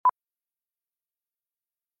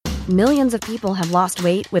Millions of people have lost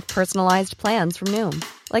weight with personalized plans from Noom.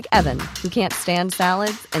 Like Evan, who can't stand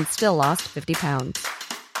salads and still lost 50 pounds.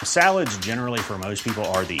 Salads generally for most people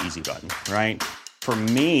are the easy button, right? For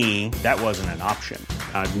me, that wasn't an option.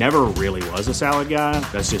 I never really was a salad guy.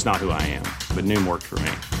 That's just not who I am. But Noom worked for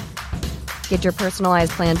me. Get your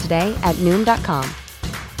personalized plan today at Noom.com.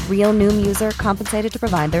 Real Noom user compensated to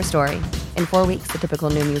provide their story. In 4 weeks, the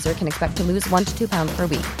typical Noom user can expect to lose 1 to 2 pounds per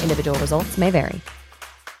week. Individual results may vary.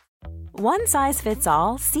 One size fits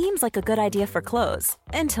all seems like a good idea for clothes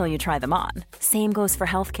until you try them on. Same goes for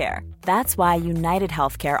healthcare. That's why United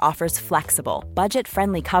Healthcare offers flexible,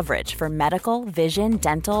 budget-friendly coverage for medical, vision,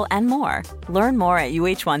 dental, and more. Learn more at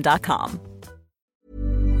uh1.com.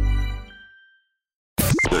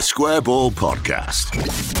 The Square Ball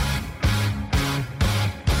Podcast.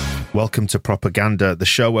 Welcome to Propaganda, the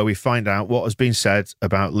show where we find out what has been said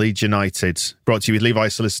about Leeds United. Brought to you with Levi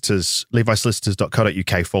Solicitors,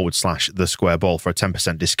 levisolicitors.co.uk/the Square Ball for a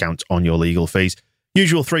 10% discount on your legal fees.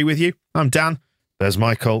 Usual three with you. I'm Dan. There's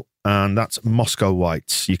Michael. And that's Moscow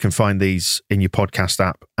Whites. You can find these in your podcast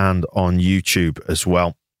app and on YouTube as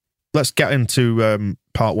well. Let's get into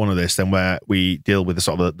part one of this then, where we deal with the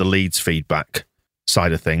sort of the Leeds feedback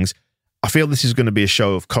side of things. I feel this is going to be a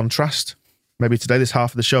show of contrast. Maybe today, this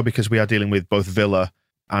half of the show, because we are dealing with both Villa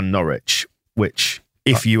and Norwich, which,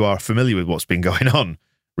 if you are familiar with what's been going on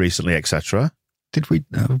recently, etc. Did we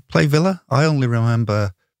play Villa? I only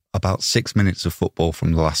remember about 6 minutes of football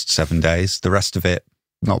from the last 7 days. The rest of it,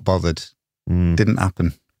 not bothered. Didn't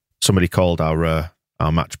happen. Somebody called our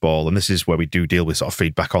match ball, and this is where we do deal with sort of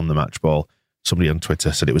feedback on the match ball. Somebody on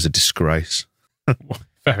Twitter said it was a disgrace.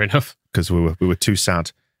 Fair enough. Because we were too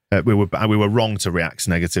sad. We were wrong to react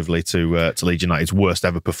negatively to Leeds United's worst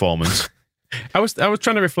ever performance. I was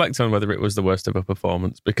trying to reflect on whether it was the worst ever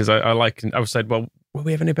performance, because I said, well, were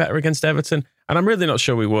we ever any better against Everton? And I'm really not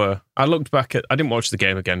sure we were. I looked back I didn't watch the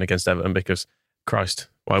game again against Everton because, Christ,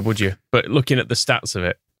 why would you? But looking at the stats of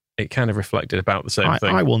it, it kind of reflected about the same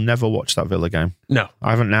thing. I will never watch that Villa game. No. I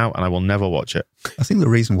haven't now, and I will never watch it. I think the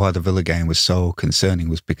reason why the Villa game was so concerning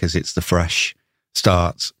was because it's the fresh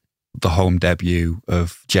start, the home debut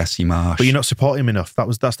of Jesse Marsh. But you're not supporting him enough.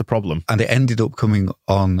 That's the problem. And it ended up coming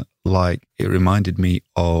on like, it reminded me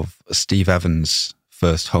of Steve Evans'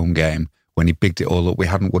 first home game when he bigged it all up. We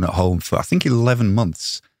hadn't won at home for, I think, 11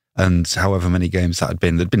 months. And however many games that had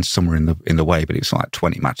been, there'd been somewhere in the way, but it was like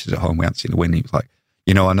 20 matches at home. We hadn't seen a win. He was like,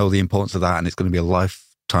 I know the importance of that, and it's going to be a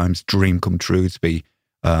lifetime's dream come true to be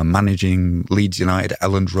managing Leeds United at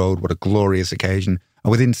Elland Road. What a glorious occasion. And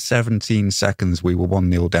within 17 seconds, we were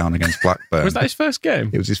 1-0 down against Blackburn. Was that his first game?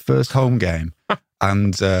 It was his first home game.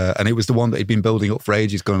 And it was the one that he'd been building up for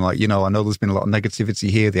ages, going like, I know there's been a lot of negativity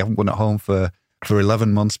here. They haven't won at home for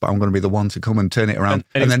 11 months, but I'm going to be the one to come and turn it around.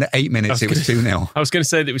 And then at 8 minutes, it was 2-0. I was going to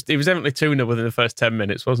say that it was evidently 2-0 within the first 10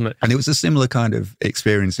 minutes, wasn't it? And it was a similar kind of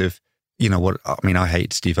experience of, I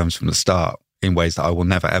hate Steve Evans from the start in ways that I will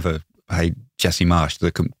never, ever hate Jesse Marsh. They're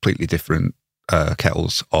completely different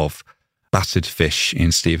kettles of battered fish in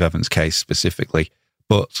Steve Evans' case specifically.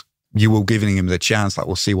 But you were giving him the chance, like,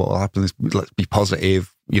 we'll see what will happen. Let's be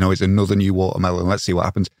positive. It's another new watermelon. Let's see what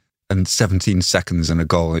happens. And 17 seconds and a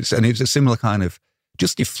goal. It was a similar kind of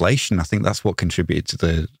just deflation. I think that's what contributed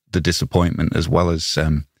to the disappointment, as well as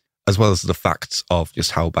the facts of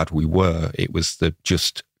just how bad we were. It was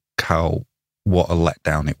what a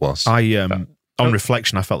letdown it was. On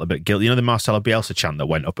reflection, I felt a bit guilty. The Marcelo Bielsa chant that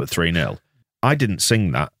went up at 3-0? I didn't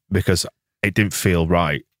sing that because it didn't feel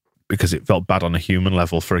right, because it felt bad on a human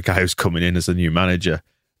level for a guy who's coming in as a new manager.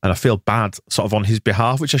 And I feel bad sort of on his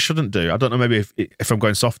behalf, which I shouldn't do. I don't know, maybe if I'm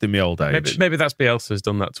going soft in my old age. Maybe that's Bielsa's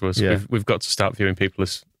done that to us. Yeah. We've got to start viewing people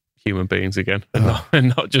as human beings again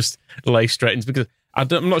and not just lay straight into, because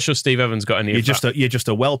I'm not sure Steve Evans got any. You're just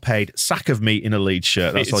a well-paid sack of meat in a Leeds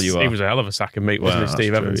shirt. That's all you are. He was a hell of a sack of meat, wasn't he,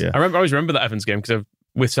 Steve Evans? True, yeah. I always remember that Evans game because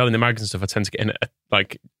with selling the mags and stuff, I tend to get in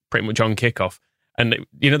like pretty much on kickoff. And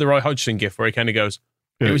the Roy Hodgson gif where he kind of goes,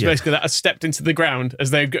 it was basically that I stepped into the ground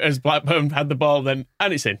as Blackburn had the ball, and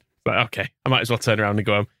it's in. Like, okay, I might as well turn around and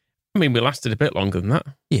go home. I mean, we lasted a bit longer than that.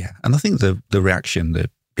 Yeah, and I think the reaction,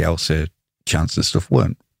 the Bielsa chants and stuff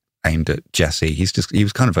weren't aimed at Jesse. He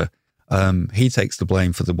was kind of he takes the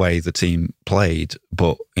blame for the way the team played,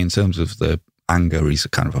 but in terms of the anger, he's a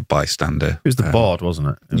kind of a bystander. It was the board, wasn't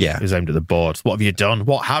it? Yeah. It was aimed at the board. What have you done?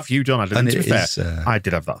 What have you done? To be fair, I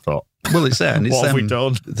did have that thought. Well, it's there. And it's what have we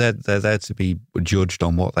done? They're there to be judged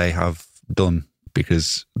on what they have done,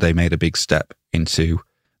 because they made a big step into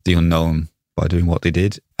the unknown by doing what they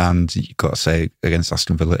did. And you've got to say, against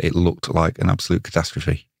Aston Villa, it looked like an absolute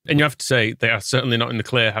catastrophe. And you have to say, they are certainly not in the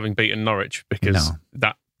clear having beaten Norwich, because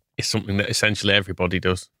that is something that essentially everybody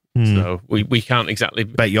does. So we can't exactly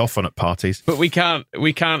bet your fun at parties. But we can't.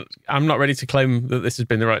 I'm not ready to claim that this has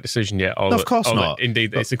been the right decision yet. Or No, of course not.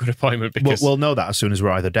 Indeed, it's a good appointment because we'll know that as soon as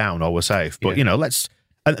we're either down or we're safe. But let's.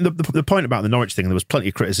 And the point about the Norwich thing, there was plenty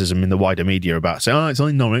of criticism in the wider media about saying, it's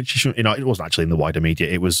only Norwich. It wasn't actually in the wider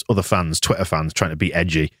media. It was other fans, Twitter fans, trying to be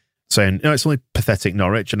edgy, saying, it's only pathetic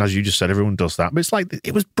Norwich. And as you just said, everyone does that. But it's like,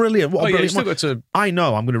 it was brilliant. What a brilliant I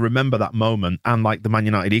know I'm going to remember that moment and like the Man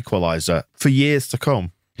United equaliser for years to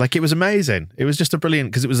come. Like, it was amazing. It was just a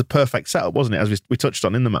brilliant, because it was a perfect setup, wasn't it? As we touched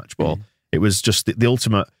on in the match ball. It was just the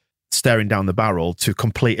ultimate staring down the barrel to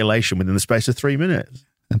complete elation within the space of 3 minutes.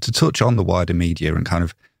 And to touch on the wider media and kind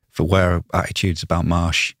of for where attitudes about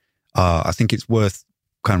Marsh are, I think it's worth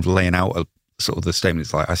kind of laying out a sort of the statement.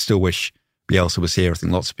 It's like, I still wish Bielsa was here. I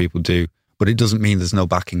think lots of people do. But it doesn't mean there's no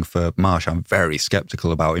backing for Marsh. I'm very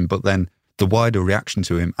sceptical about him. But then the wider reaction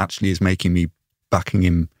to him actually is making me backing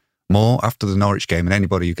him more after the Norwich game. And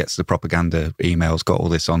anybody who gets the propaganda emails got all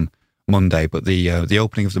this on Monday. But the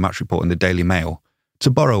opening of the match report in the Daily Mail, to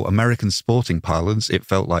borrow American sporting parlance, it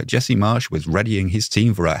felt like Jesse Marsh was readying his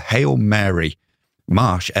team for a Hail Mary.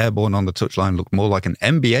 Marsh, airborne on the touchline, looked more like an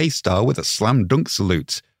NBA star with a slam dunk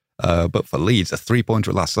salute. But for Leeds, a three-pointer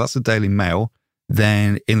at last. So that's the Daily Mail.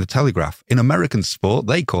 Then in the Telegraph, in American sport,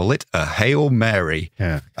 they call it a Hail Mary.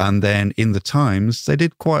 Yeah. And then in the Times, they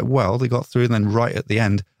did quite well. They got through, and then right at the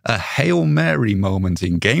end, a Hail Mary moment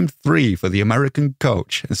in Game 3 for the American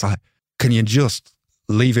coach. It's like, can you just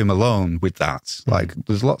leave him alone with that? Like,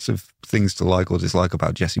 there's lots of things to like or dislike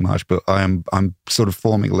about Jesse Marsh, but I'm sort of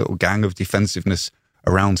forming a little gang of defensiveness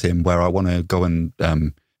around him where I want to go and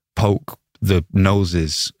poke the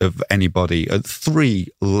noses of anybody. 3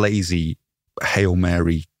 lazy Hail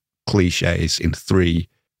Mary cliches in 3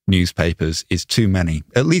 newspapers is too many.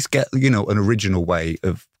 At least get, an original way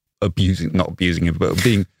of not abusing him, but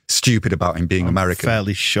being stupid about him being American.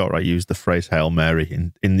 Fairly sure I used the phrase Hail Mary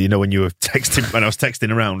in when you were texting, when I was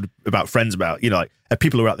texting around about friends about,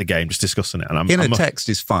 people who were at the game just discussing it. And a text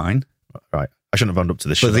is fine. Right. I shouldn't have owned up to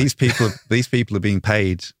this. But these people are being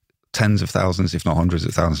paid tens of thousands, if not hundreds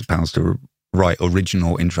of thousands of pounds to write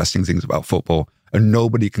original, interesting things about football. And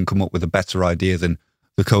nobody can come up with a better idea than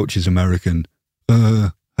the coach is American.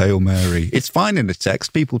 Hail Mary. It's fine in the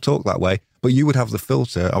text. People talk that way. But you would have the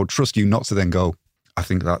filter. I would trust you not to then go, I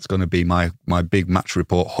think that's going to be my big match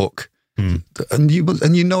report hook. And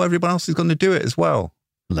everyone else is going to do it as well.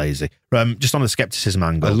 Lazy. Just on the scepticism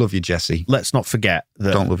angle. I love you, Jesse. Let's not forget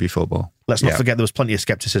that. Don't love you, football. Let's not forget there was plenty of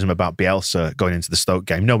scepticism about Bielsa going into the Stoke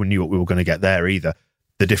game. No one knew what we were going to get there either.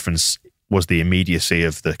 The difference was the immediacy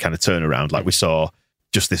of the kind of turnaround. Like, we saw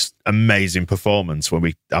just this amazing performance when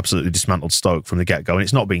we absolutely dismantled Stoke from the get-go. And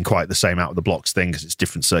it's not been quite the same out of the blocks thing because it's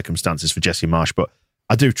different circumstances for Jesse Marsh. But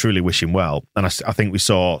I do truly wish him well. And I think we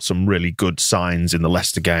saw some really good signs in the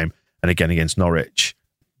Leicester game and again against Norwich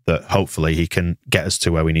that hopefully he can get us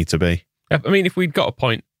to where we need to be. I mean, if we'd got a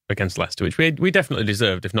point against Leicester, which we definitely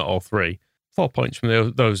deserved, if not all 3, 4 points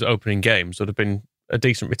from those opening games would have been a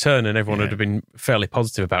decent return and everyone would have been fairly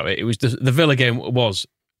positive about it. It was the Villa game was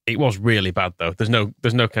really bad though. There's no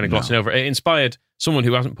kind of glossing over it. It inspired someone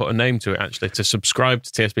who hasn't put a name to it actually to subscribe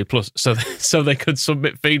to TSB Plus so they could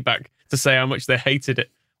submit feedback to say how much they hated it,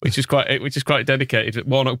 which is quite dedicated.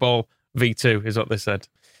 Warnock Ball V2 is what they said.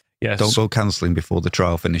 Yes. Don't go cancelling before the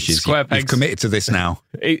trial finishes. You've committed to this now.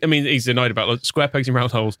 I mean, he's annoyed about square pegs in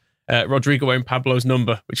round holes. Rodrigo wearing Pablo's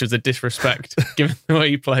number, which was a disrespect given the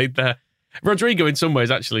way he played there. Rodrigo, in some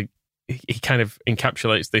ways, actually, he kind of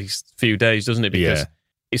encapsulates these few days, doesn't it? Because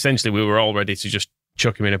essentially we were all ready to just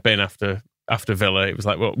chuck him in a bin after Villa. It was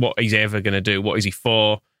like, well, what is he ever going to do? What is he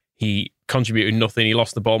for? He contributed nothing. He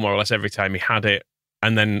lost the ball more or less every time he had it.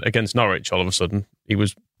 And then against Norwich, all of a sudden, he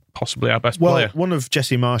was possibly our best player. One of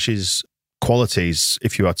Jesse Marsh's qualities,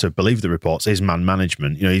 if you are to believe the reports, is man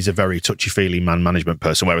management. He's a very touchy-feely man management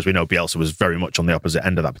person, whereas we know Bielsa was very much on the opposite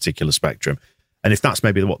end of that particular spectrum. And if that's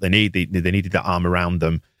maybe what they need, they needed that arm around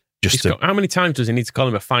them. How many times does he need to call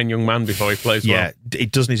him a fine young man before he plays well? Yeah,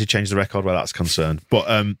 it does need to change the record where that's concerned.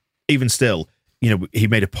 But even still, he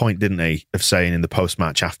made a point, didn't he, of saying in the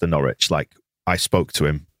post-match after Norwich, like, I spoke to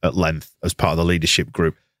him at length as part of the leadership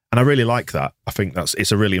group. And I really like that. I think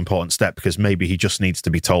it's a really important step because maybe he just needs to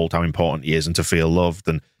be told how important he is and to feel loved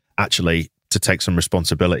and actually to take some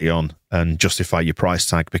responsibility on and justify your price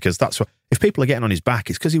tag, because that's what, if people are getting on his back,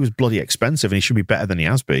 it's because he was bloody expensive and he should be better than he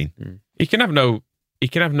has been. He can have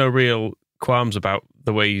no real qualms about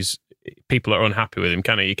the ways people are unhappy with him,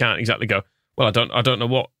 can he? You can't exactly go, well, I don't know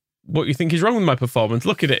what what you think is wrong with my performance.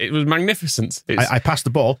 Look at it. It was magnificent. I passed the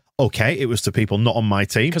ball. Okay, it was to people not on my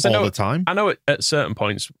team all the time. I know at certain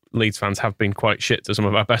points, Leeds fans have been quite shit to some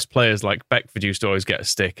of our best players. Like Beckford used to always get a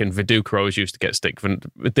stick, and Viduka always used to get a stick. And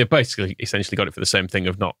they basically essentially got it for the same thing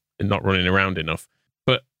of not running around enough.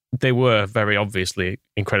 But they were very obviously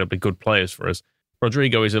incredibly good players for us.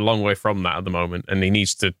 Rodrigo is a long way from that at the moment, and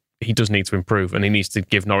he does need to improve, and he needs to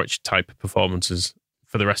give Norwich type performances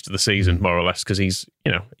for the rest of the season, more or less, because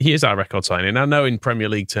he is our record signing. I know in Premier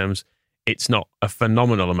League terms, it's not a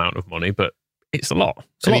phenomenal amount of money, but it's a lot.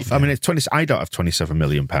 It's a lot. I mean, it's 20. I don't have £27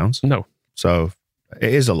 million. No, so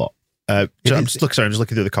it is a lot. I'm just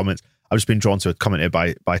looking through the comments. I've just been drawn to a comment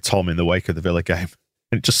here by Tom in the wake of the Villa game,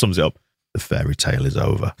 and it just sums it up. The fairy tale is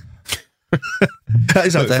over. That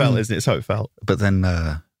is how it felt, isn't it? It's how it felt. But then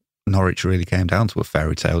Norwich really came down to a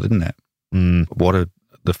fairy tale, didn't it?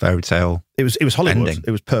 The fairy tale. It was Hollywood. Ending.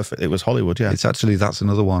 It was perfect. It was Hollywood. Yeah. That's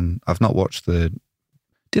another one. I've not watched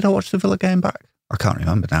Did I watch the Villa game back? I can't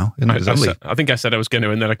remember now. I think I said I was going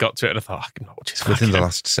to, and then I got to it and I thought, I can watch it within the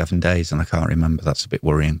last 7 days, and I can't remember. That's a bit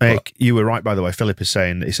worrying. You were right, by the way. Philip is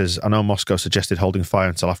saying, he says, I know Moscow suggested holding fire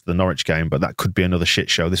until after the Norwich game, but that could be another shit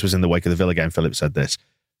show. This was in the wake of the Villa game, Philip said this.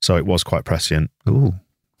 So it was quite prescient. Ooh.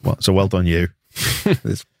 So well done, you.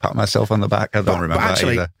 Just pat myself on the back. I don't remember that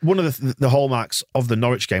either. One of the hallmarks of the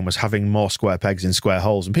Norwich game was having more square pegs in square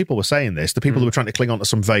holes. And people were saying this. The people who were trying to cling on to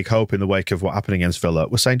some vague hope in the wake of what happened against Villa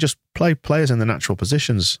were saying just play players in the natural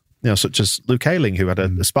positions, such as Luke Ayling, who had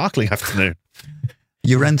a sparkling afternoon.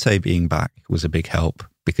 Llorente being back was a big help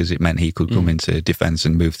because it meant he could come into defence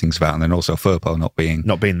and move things about. And then also Firpo not being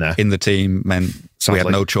there in the team meant we had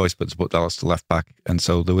no choice but to put Dallas to left back. And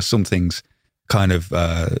so there were some things kind of...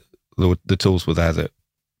 the tools were there that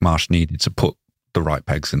Marsh needed to put the right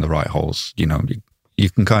pegs in the right holes. You can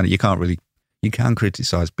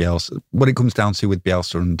criticise Bielsa. What it comes down to with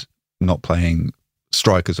Bielsa and not playing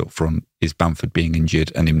strikers up front is Bamford being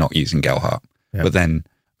injured and him not using Gelhardt. Yep. But then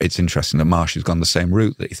it's interesting that Marsh has gone the same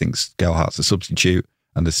route, that he thinks Gelhardt's a substitute,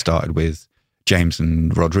 and has started with James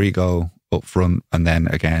and Rodrigo up front, and then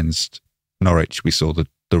against Norwich we saw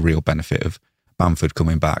the real benefit of Bamford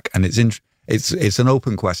coming back. And it's an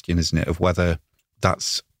open question, isn't it, of whether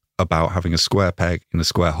that's about having a square peg in a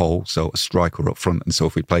square hole, so a striker up front, and so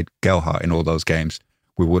if we played Gelhardt in all those games,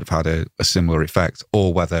 we would have had a similar effect,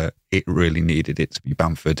 or whether it really needed it to be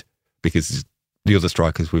Bamford, because the other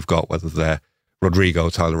strikers we've got, whether they're Rodrigo,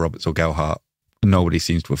 Tyler Roberts or Gelhardt, nobody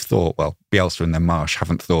seems to have thought, well, Bielsa and then Marsh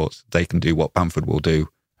haven't thought they can do what Bamford will do,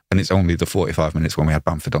 and it's only the 45 minutes when we had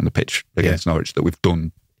Bamford on the pitch against Norwich that we've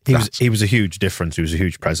done. He was a huge difference. He was a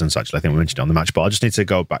huge presence, actually. I think we mentioned it on the match, but I just need to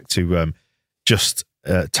go back to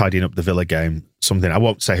tidying up the Villa game. Something I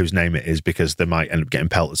won't say whose name it is because they might end up getting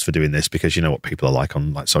pelters for doing this, because you know what people are like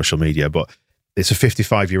on social media. But it's a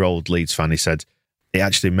 55-year-old Leeds fan. He said it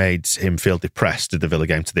actually made him feel depressed at the Villa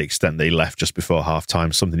game to the extent that he left just before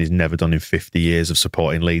half-time, something he's never done in 50 years of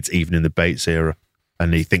supporting Leeds, even in the Bates era.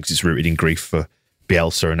 And he thinks it's rooted in grief for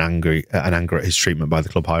Bielsa and anger at his treatment by the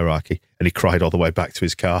club hierarchy, and he cried all the way back to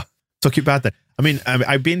his car. Took it bad then. I mean,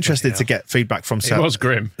 I'd be interested to get feedback from... It was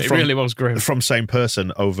grim. It really was grim. From same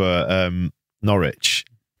person over Norwich.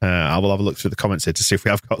 I will have a look through the comments here to see if we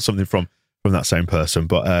have got something from that same person.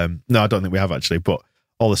 But no, I don't think we have actually. But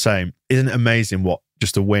all the same, isn't it amazing what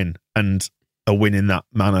just a win and a win in that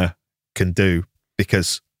manner can do?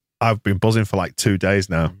 Because I've been buzzing for like 2 days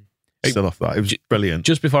now. Still off that. It was brilliant.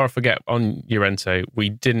 Just before I forget, on Llorente,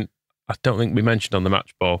 I don't think we mentioned on the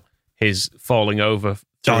match ball his falling over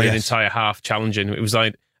through an entire half challenging. It was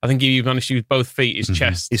like, I think he managed to use both feet, his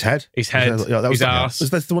chest, his head, his arse. Was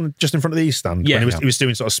that the one just in front of the East stand? Yeah, he was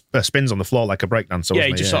doing sort of spins on the floor like a breakdancer. Yeah,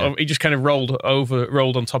 he just kind of rolled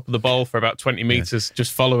on top of the ball for about 20 meters,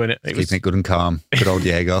 just following it. Keeping it good and calm. Good old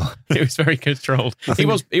Diego. It was very controlled.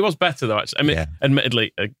 He was better though. Actually, I mean,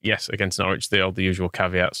 admittedly, yes, against Norwich, the usual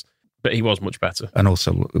caveats, but he was much better. And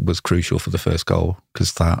also, it was crucial for the first goal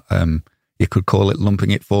because that. You could call it lumping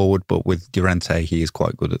it forward, but with Llorente, he is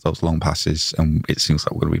quite good at those long passes, and it seems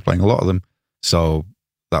like we're going to be playing a lot of them. So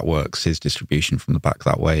that works. His distribution from the back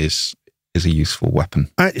that way is a useful weapon.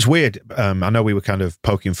 It's weird. I know we were kind of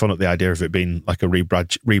poking fun at the idea of it being like a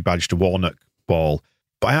rebadged Warnock ball,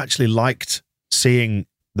 but I actually liked seeing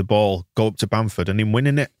the ball go up to Bamford and him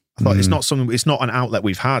winning it. I thought it's not an outlet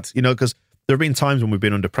we've had, because there have been times when we've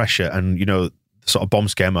been under pressure and, sort of bomb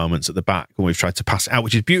scare moments at the back when we've tried to pass it out,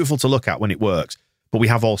 which is beautiful to look at when it works. But we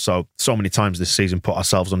have also so many times this season put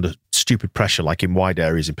ourselves under stupid pressure, like in wide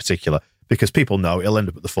areas in particular, because people know it'll end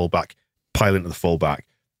up at the fullback, pile into the fullback.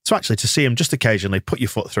 So actually to see him just occasionally put your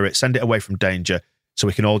foot through it, send it away from danger so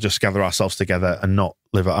we can all just gather ourselves together and not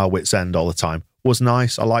live at our wits' end all the time was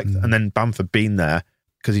nice. I liked, and then Bamford being there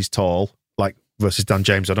because he's tall, like versus Dan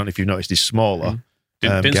James. I don't know if you've noticed he's smaller.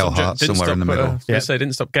 Gelhardt somewhere in the middle.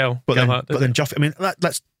 Didn't stop Gel. But then Joffrey. I mean,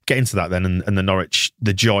 let's get into that then, and the Norwich,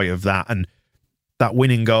 the joy of that, and that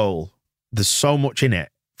winning goal. There's so much in it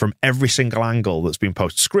from every single angle that's been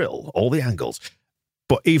posted. Skrill, all the angles,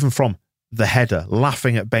 but even from the header,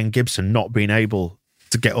 laughing at Ben Gibson not being able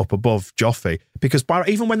to get up above Joffrey, because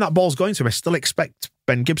even when that ball's going to him, I still expect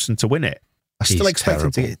Ben Gibson to win it. I still expect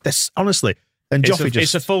him to get this, honestly. And Joffrey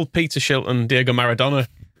it's a full Peter Shilton, Diego Maradona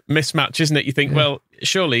mismatch, isn't it? You think, well,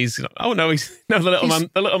 surely he's. Oh no, the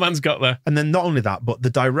little man's got there. And then not only that, but the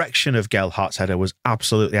direction of Gelhardt's header was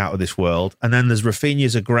absolutely out of this world. And then there's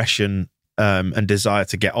Rafinha's aggression and desire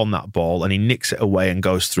to get on that ball, and he nicks it away and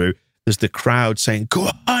goes through. There's the crowd saying, "Go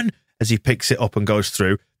on," as he picks it up and goes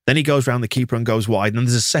through. Then he goes round the keeper and goes wide. And then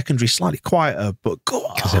there's a secondary, slightly quieter, but go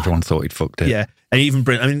on. Because everyone thought he'd fucked it. Yeah. And even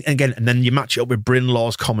and then you match it up with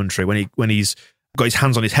Brinlaw's commentary when he's got his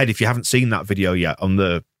hands on his head. If you haven't seen that video yet on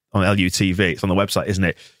LUTV, it's on the website, isn't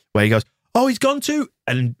it? Where he goes, "Oh, he's gone to,"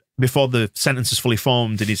 and before the sentence is fully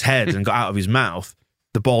formed in his head and got out of his mouth,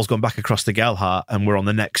 the ball's gone back across to Gelhardt, and we're on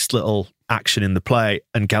the next little action in the play,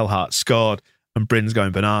 and Gelhardt scored, and Brin's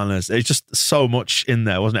going bananas. It's just so much in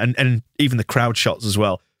there, wasn't it? And even the crowd shots as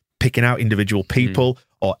well, picking out individual people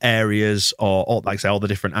or areas or like I say, all the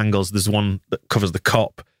different angles. There's one that covers the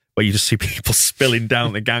cop where you just see people spilling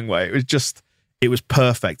down the gangway. It was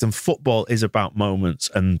perfect. And football is about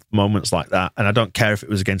moments and moments like that. And I don't care if it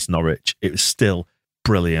was against Norwich, it was still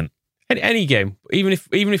brilliant. Any game, even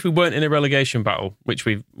if we weren't in a relegation battle, which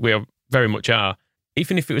we very much are,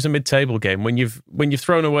 even if it was a mid-table game, when you've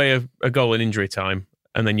thrown away a goal in injury time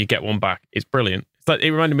and then you get one back, it's brilliant. It's like,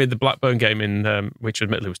 it reminded me of the Blackburn game in which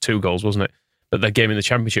admittedly was 2 goals, wasn't it? But the game in the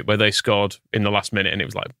Championship where they scored in the last minute and it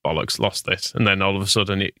was like, bollocks, lost this. And then all of a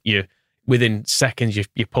sudden, within seconds,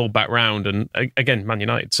 you pull back round. And again, Man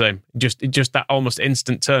United, same. Just that almost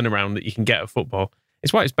instant turnaround that you can get at football.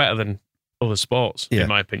 It's why it's better than other sports, in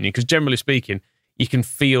my opinion. Because generally speaking, you can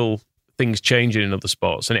feel things changing in other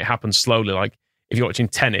sports and it happens slowly. Like if you're watching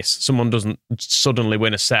tennis, someone doesn't suddenly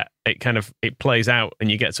win a set. It plays out and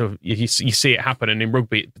you see it happen. And in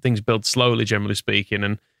rugby, things build slowly, generally speaking.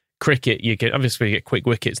 And cricket, you get quick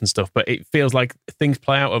wickets and stuff, but it feels like things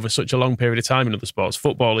play out over such a long period of time in other sports.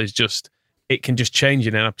 Football is it can just change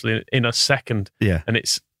in a second. Yeah. And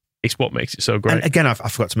it's what makes it so great. And again, I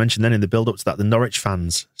forgot to mention then in the build-up to that, the Norwich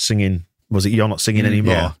fans singing, was it You're Not Singing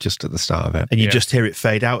Anymore? Yeah, just at the start of it. And you just hear it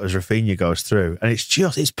fade out as Rafinha goes through. And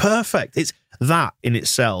it's perfect. It's that in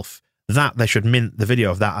itself, that they should mint the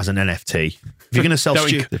video of that as an NFT. If you're going to sell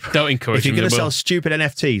don't encourage. If you're going to sell stupid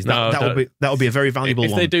NFTs, that would be a very valuable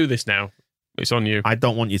one. If they do this now, it's on you. I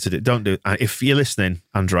don't want you to don't do it. If you're listening,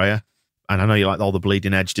 Andrea, and I know you like all the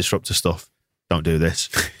bleeding edge disruptor stuff, don't do this.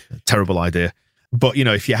 Terrible idea. But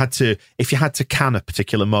if you had to can a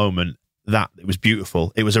particular moment, that it was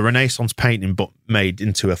beautiful. It was a Renaissance painting, but made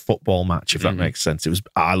into a football match. If that makes sense,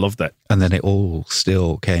 I loved it. And then it all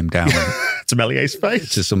still came down to Mellier's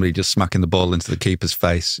face, to somebody just smacking the ball into the keeper's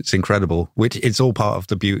face. It's incredible. Which it's all part of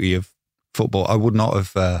the beauty of football. I would not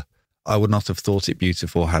have thought it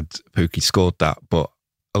beautiful had Pukki scored that, but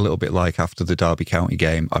a little bit like after the Derby County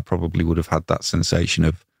game, I probably would have had that sensation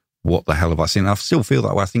of what the hell have I seen? I still feel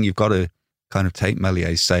that way. I think you've got to kind of take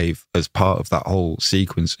Mellier's save as part of that whole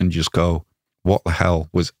sequence and just go, what the hell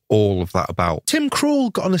was all of that about? Tim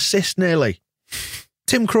Krul got an assist nearly.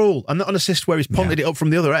 Tim Krul, and not an assist where he's punted it up from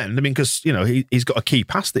the other end. I mean, because, he's got a key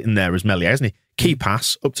pass in there as Meslier, hasn't he? Key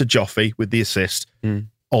pass up to Joffrey with the assist.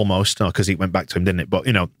 Almost, because he went back to him, didn't it? But,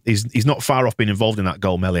 he's not far off being involved in that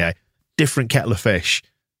goal, Meslier. Different kettle of fish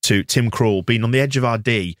to Tim Krul being on the edge of our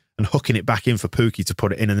D and hooking it back in for Pukki to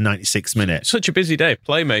put it in the 96th minute. Such a busy day.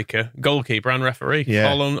 Playmaker, goalkeeper and referee.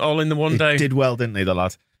 Yeah. All in the one day. Did well, didn't he, the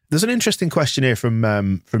lad? There's an interesting question here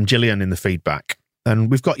from Gillian in the feedback.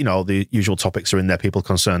 And we've got, all the usual topics are in there. People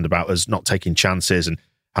concerned about us not taking chances and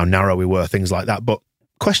how narrow we were, things like that. But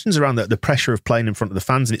questions around the pressure of playing in front of the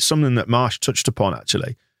fans. And it's something that Marsh touched upon,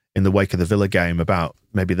 actually, in the wake of the Villa game, about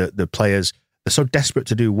maybe the players are so desperate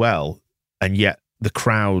to do well, and yet the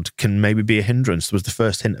crowd can maybe be a hindrance. Was the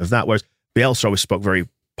first hint of that. Whereas Bielsa always spoke very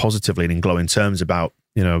positively and in glowing terms about,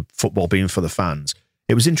 football being for the fans.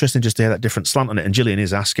 It was interesting just to hear that different slant on it. And Gillian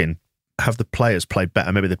is asking, have the players played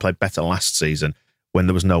better? Maybe they played better last season when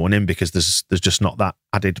there was no one in, because there's just not that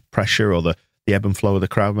added pressure or the ebb and flow of the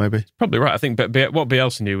crowd, maybe? Probably right. I think but what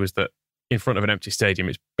Bielsa knew was that in front of an empty stadium,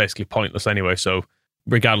 it's basically pointless anyway. So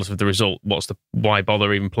regardless of the result, why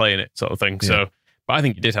bother even playing it, sort of thing. Yeah. So, but I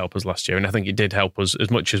think it did help us last year. And I think it did help us as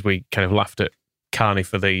much as we kind of laughed at Carney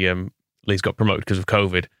for the Leeds got promoted because of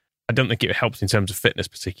COVID. I don't think it helped in terms of fitness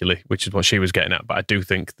particularly, which is what she was getting at. But I do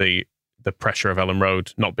think the pressure of Ellen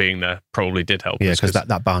Road not being there probably did help. Yeah, because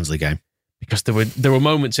that Barnsley game. Because there were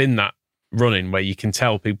moments in that running where you can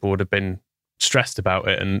tell people would have been stressed about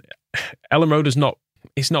it, and Ellen Road is not.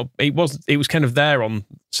 It was kind of there on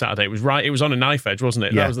Saturday. It was on a knife edge, wasn't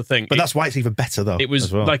it? Yeah. That was the thing. But that's why it's even better, though. It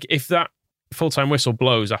was like if that full-time whistle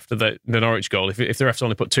blows after the Norwich goal, if the refs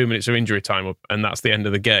only put 2 minutes of injury time up and that's the end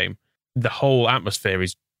of the game, the whole atmosphere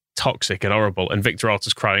is toxic and horrible. And Victor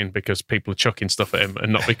Orta's crying because people are chucking stuff at him,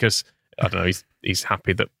 and not because I don't know he's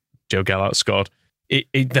happy that Joe Gellert scored.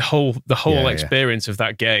 The whole experience of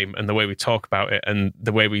that game and the way we talk about it and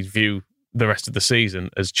the way we view the rest of the season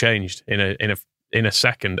has changed in a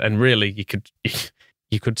second. And really,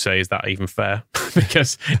 you could say, is that even fair?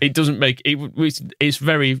 Because it doesn't make it. It's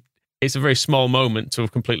a very small moment to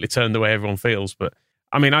have completely turned the way everyone feels. But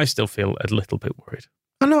I mean, I still feel a little bit worried.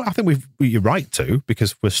 I think you're right to,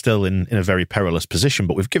 because we're still in a very perilous position,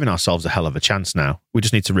 but we've given ourselves a hell of a chance now. We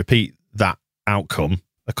just need to repeat that outcome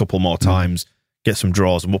a couple more times, get some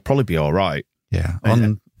draws, and we'll probably be all right. Yeah.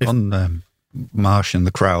 On Marsh and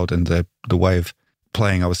the crowd and the way of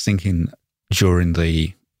playing, I was thinking during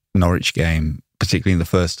the Norwich game, particularly in the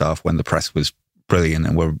first half when the press was brilliant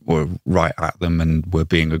and we're right at them and we're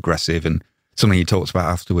being aggressive, and something he talked about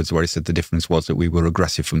afterwards where he said the difference was that we were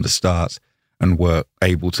aggressive from the start and were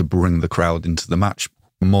able to bring the crowd into the match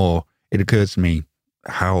more. It occurred to me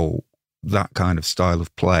how that kind of style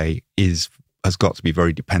of play has got to be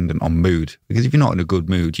very dependent on mood, because if you're not in a good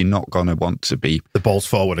mood, you're not going to want to be... The balls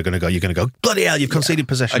forward are going to go, you're going to go, bloody hell, you've conceded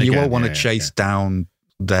possession and again. you won't want to chase down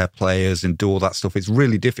their players and do all that stuff. It's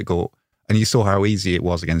really difficult. And you saw how easy it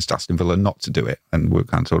was against Aston Villa not to do it. And we're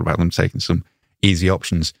kind of talking about them taking some easy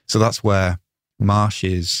options. So that's where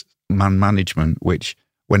Marsh's man management, which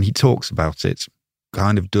when he talks about it,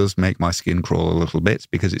 kind of does make my skin crawl a little bit,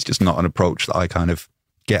 because it's just not an approach that I kind of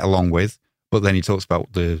get along with. But then he talks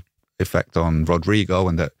about the effect on Rodrigo,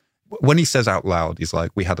 and that when he says out loud, he's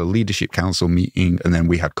like, we had a leadership council meeting and then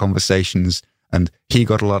we had conversations, and he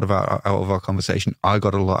got a lot out of our conversation. I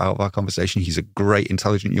got a lot out of our conversation. He's a great,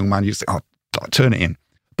 intelligent young man. You say, turn it in.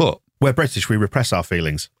 But we're British, we repress our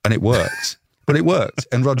feelings. And it worked. But it worked.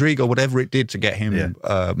 And Rodrigo, whatever it did to get him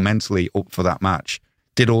mentally up for that match,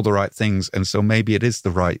 did all the right things. And so maybe it is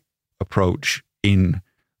the right approach in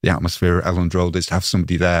the atmosphere at Ellen Road, is to have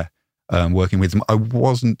somebody there working with them. I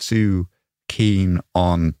wasn't too keen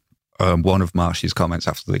on one of Marsh's comments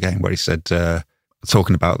after the game where he said,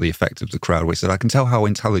 talking about the effect of the crowd, where he said, I can tell how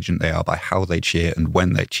intelligent they are by how they cheer and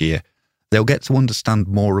when they cheer. They'll get to understand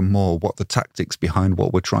more and more what the tactics behind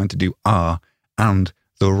what we're trying to do are, and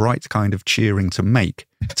the right kind of cheering to make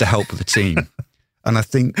to help the team. And I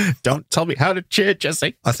think... Don't tell me how to cheer,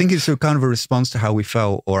 Jesse. I think it's a kind of a response to how we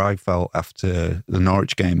felt, or I felt, after the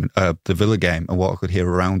Norwich game, the Villa game, and what I could hear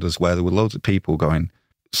around us, where there were loads of people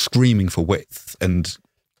screaming for width, and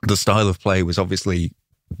the style of play was obviously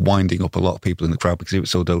winding up a lot of people in the crowd because it was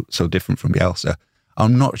so different from Bielsa.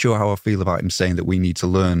 I'm not sure how I feel about him saying that we need to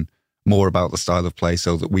learn more about the style of play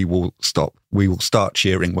so that we will start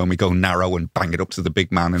cheering when we go narrow and bang it up to the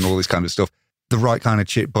big man and all this kind of stuff. The right kind of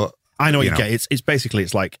cheer, but I know what you get. It's basically,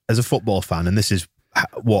 it's like, as a football fan, and this is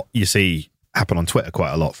what you see happen on Twitter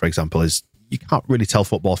quite a lot, for example, is you can't really tell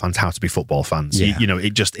football fans how to be football fans. Yeah.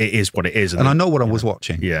 It is what it is. And I know what I was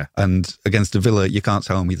watching. Yeah. And against the Villa, you can't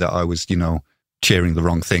tell me that I was, cheering the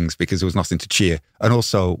wrong things, because there was nothing to cheer. And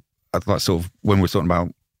also, sort of, when we're talking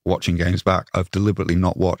about watching games back, I've deliberately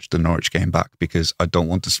not watched the Norwich game back because I don't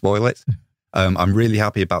want to spoil it. I'm really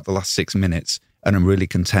happy about the last 6 minutes, and I'm really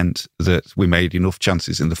content that we made enough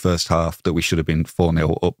chances in the first half that we should have been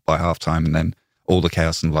 4-0 up by half-time, and then all the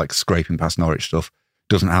chaos and scraping past Norwich stuff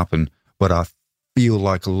doesn't happen. But I feel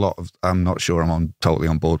like I'm not sure I'm totally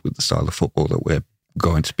on board with the style of football that we're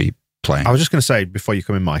going to be playing. I was just going to say, before you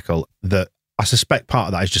come in, Michael, that I suspect part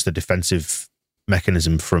of that is just a defensive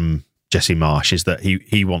mechanism from Jesse Marsh, is that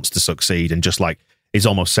he wants to succeed, and just is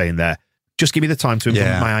almost saying there, just give me the time to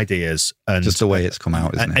implement my ideas. And just the way it's come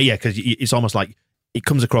out, isn't it? Yeah, because it's almost like it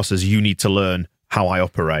comes across as you need to learn how I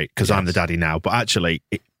operate because I'm the daddy now. But actually,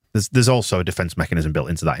 there's also a defense mechanism built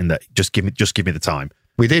into that, in that just give me the time.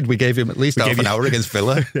 We did. We gave him at least half an hour against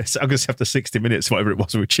Villa. Yes, I'm going to say after 60 minutes, whatever it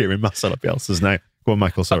was, we were cheering Marcelo Bielsa's now. Go on,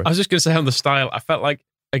 Michael, sorry. I was just going to say on the style, I felt like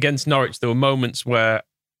against Norwich, there were moments where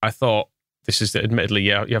I thought, this is admittedly,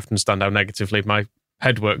 you have to understand how negatively my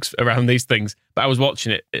head works around these things, but I was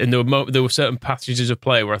watching it, and there were certain passages of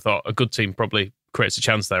play where I thought a good team probably creates a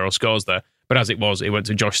chance there or scores there. But as it was, it went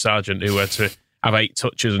to Josh Sargent, who had to have 8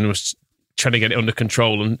 touches and was trying to get it under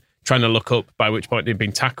control and trying to look up, by which point he'd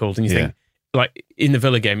been tackled. And you think, in the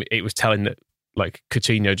Villa game, it was telling that like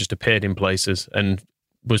Coutinho just appeared in places and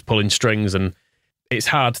was pulling strings, and it's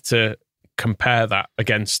hard to compare that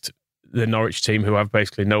against the Norwich team, who have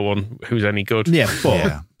basically no one who's any good.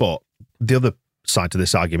 But the other side to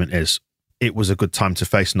this argument is it was a good time to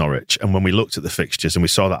face Norwich, and when we looked at the fixtures and we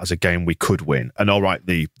saw that as a game we could win, and all right,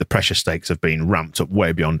 the pressure stakes have been ramped up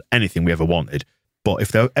way beyond anything we ever wanted, but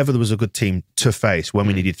if there ever was a good team to face when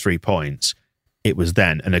we needed 3 points, it was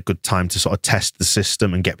then, and a good time to sort of test the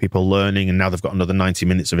system and get people learning, and now they've got another 90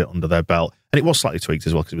 minutes of it under their belt. And it was slightly tweaked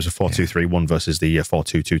as well, because it was a 4-2-3-1 versus the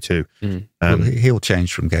 4-2-2-2. Well, he'll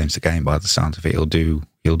change from game to game by the sound of it. He'll do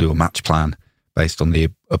a match plan based on the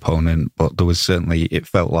opponent, but there was certainly, it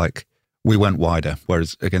felt like we went wider,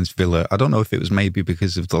 whereas against Villa, I don't know if it was maybe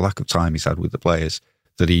because of the lack of time he's had with the players,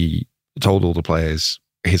 that he told all the players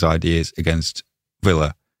his ideas against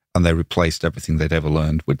Villa, and they replaced everything they'd ever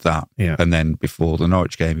learned with that. Yeah. And then before the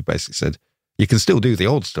Norwich game, he basically said, you can still do the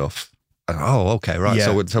old stuff. Oh, okay, right.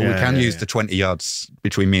 Yeah. So we can use the 20 yards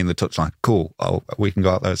between me and the touchline. Cool. Oh, we can go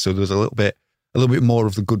out there. So there was a little bit more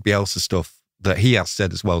of the good Bielsa stuff that he has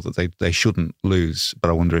said as well, that they shouldn't lose. But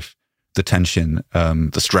I wonder if the tension,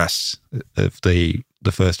 the stress of the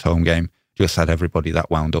first home game just had everybody that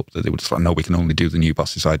wound up that they were just like, no, we can only do the new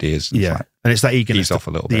boss's ideas. And and it's that eagerness, off a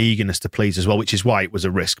little bit. Eagerness to please as well, which is why it was a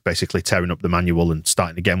risk, basically tearing up the manual and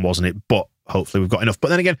starting again, wasn't it? But hopefully we've got enough. But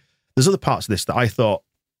then again, there's other parts of this that I thought,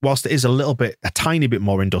 whilst it is a tiny bit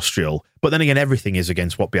more industrial, but then again, everything is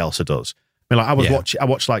against what Bielsa does. I mean, like I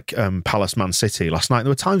watched like Palace Man City last night. There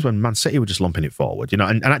were times when Man City were just lumping it forward,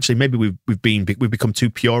 and actually maybe we've become too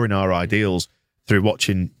pure in our ideals through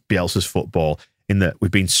watching Bielsa's football, in that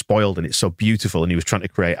we've been spoiled and it's so beautiful, and he was trying to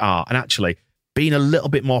create art. And actually being a little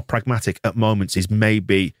bit more pragmatic at moments is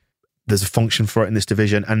maybe there's a function for it in this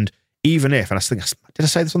division. And even if, and I think, did I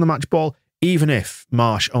say this on the match ball? Even if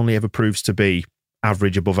Marsh only ever proves to be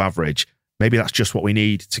average, above average, maybe that's just what we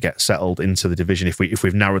need to get settled into the division. If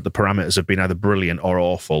we've narrowed the parameters of being either brilliant or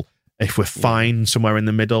awful, if we're fine somewhere in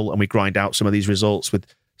the middle and we grind out some of these results with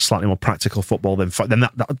slightly more practical football, then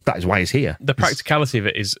that is why he's here. The practicality of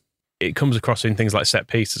it is, it comes across in things like set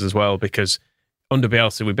pieces as well, because under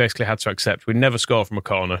Bielsa, we basically had to accept we'd never score from a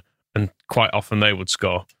corner, and quite often they would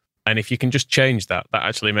score. And if you can just change that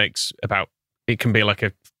actually makes it can be like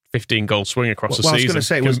a 15-goal swing across the season. I was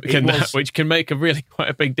going to say, which can make quite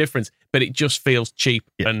a big difference, but it just feels cheap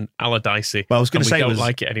and Allardyce. Well, I was going to say, don't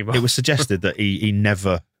like it anymore. It was suggested that he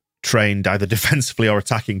never trained either defensively or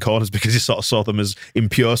attacking corners because he sort of saw them as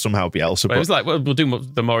impure somehow, Bielsa. But it was like, well, we'll do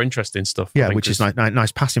the more interesting stuff. Yeah, which is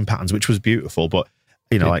nice passing patterns, which was beautiful. But,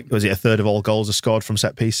 like, was it a third of all goals are scored from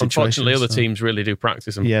set piece situations? Unfortunately, other teams really do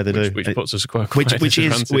practice them. Yeah, they do. Which puts us quite which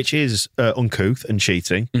is uncouth and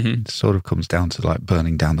cheating. Mm-hmm. It sort of comes down to like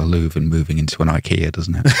burning down the Louvre and moving into an IKEA,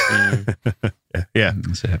 doesn't it? Yeah.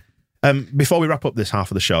 That's it. Before we wrap up this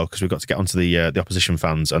half of the show, because we've got to get onto the opposition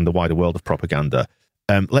fans and the wider world of propaganda,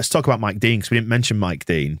 let's talk about Mike Dean, because we didn't mention Mike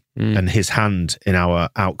Dean and his hand in our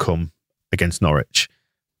outcome against Norwich,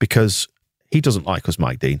 because he doesn't like us,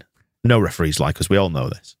 Mike Dean. No referees like us, we all know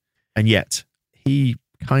this. And yet, he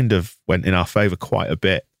kind of went in our favour quite a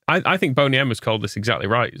bit. I think Boney M has called this exactly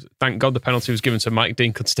right. Thank God the penalty was given so Mike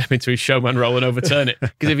Dean could step into his showman role and overturn it.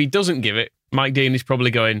 Because if he doesn't give it, Mike Dean is probably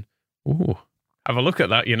going, ooh, have a look at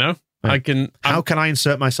that, How can I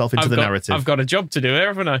insert myself into the narrative? I've got a job to do here,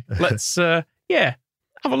 haven't I? Let's, have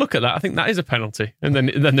a look at that. I think that is a penalty. And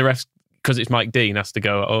then the rest, because it's Mike Dean, has to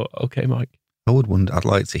go, oh, okay, Mike. I'd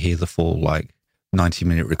like to hear the full,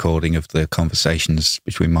 90-minute recording of the conversations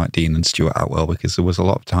between Mike Dean and Stuart Atwell, because there was a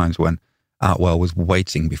lot of times when Atwell was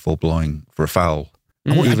waiting before blowing for a foul.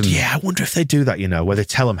 I wonder if they do that, where they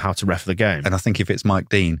tell him how to ref the game. And I think if it's Mike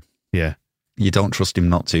Dean, you don't trust him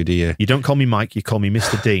not to, do you? You don't call me Mike, you call me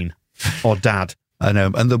Mr. Dean or Dad. I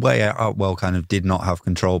know, and the way Atwell kind of did not have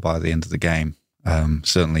control by the end of the game,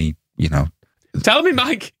 certainly, Tell me,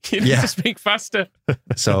 Mike, you need to speak faster.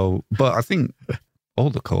 So, but I think all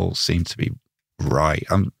the calls seem to be right.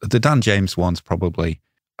 The Dan James one's probably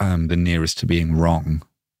the nearest to being wrong.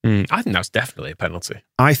 I think that's definitely a penalty.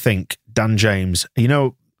 I think Dan James,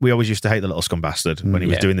 we always used to hate the little scum bastard when he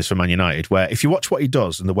was doing this for Man United, where if you watch what he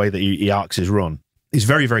does and the way that he arcs his run, he's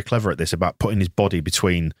very, very clever at this, about putting his body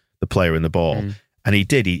between the player and the ball. And he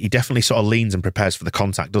definitely sort of leans and prepares for the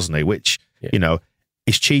contact, doesn't he? Which,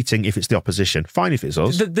 is cheating if it's the opposition. Fine if it's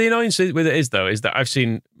us. The annoyance with it is, though, is that I've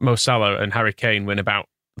seen Mo Salah and Harry Kane win about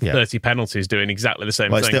 30 penalties doing exactly the same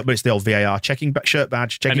thing. It's the old VAR, checking shirt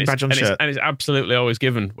badge, checking badge on shirt. And it's absolutely always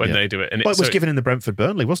given when they do it. And it was given in the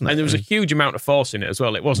Brentford-Burnley, wasn't it? And there was a huge amount of force in it as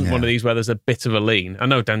well. It wasn't one of these where there's a bit of a lean. I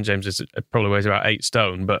know Dan James probably weighs about 8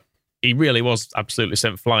 stone, but he really was absolutely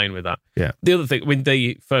sent flying with that. Yeah. The other thing, with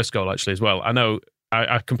the first goal actually as well, I know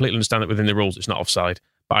I completely understand that within the rules it's not offside,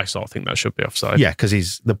 but I sort of think that should be offside. Yeah,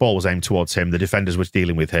 because the ball was aimed towards him. The defenders were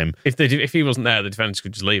dealing with him. If he wasn't there, the defenders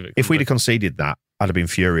could just leave it. If we'd have conceded that, I'd have been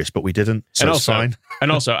furious, but we didn't. So and it's fine.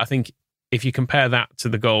 And also, I think if you compare that to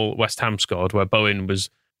the goal West Ham scored, where Bowen was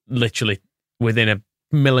literally within a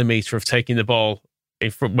millimetre of taking the ball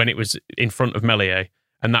in front when it was in front of Meslier,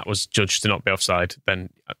 and that was judged to not be offside, then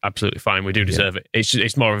absolutely fine. We do deserve it.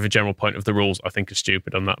 It's more of a general point of the rules. I think are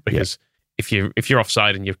stupid on that because if you're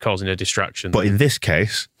offside and you're causing a distraction, but in this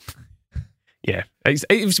case,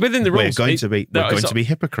 it's within the rules. We're going to be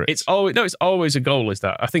hypocrites. It's always a goal. Is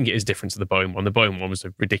that I think it is different to the Bowen one. The Bowen one was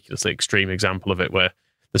a ridiculously extreme example of it, where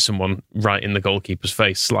there's someone right in the goalkeeper's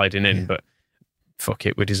face sliding in, but. Fuck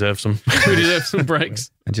it, we deserve some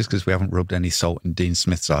breaks. And just because we haven't rubbed any salt in Dean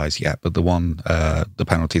Smith's eyes yet, but the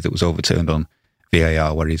penalty that was overturned on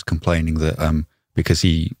VAR, where he's complaining that because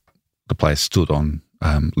the player stood on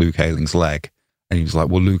Luke Ayling's leg, and he was like,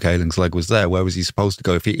 "Well, Luke Ayling's leg was there. Where was he supposed to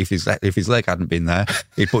go? If his leg hadn't been there,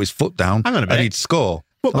 he'd put his foot down and he'd score."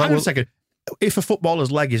 But hang on a second. If a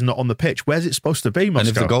footballer's leg is not on the pitch, where's it supposed to be, Moscow? And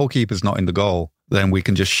if the goalkeeper's not in the goal, then we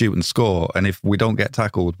can just shoot and score. And if we don't get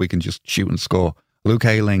tackled, we can just shoot and score. Luke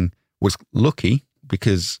Ayling was lucky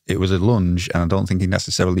because it was a lunge, and I don't think he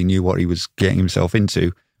necessarily knew what he was getting himself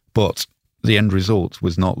into. But the end result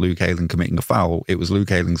was not Luke Ayling committing a foul. It was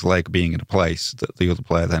Luke Ayling's leg being in a place that the other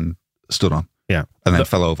player then stood on. Yeah. And then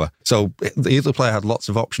fell over. So the other player had lots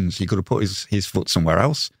of options. He could have put his foot somewhere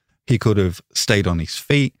else. He could have stayed on his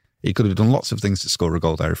feet. He could have done lots of things to score a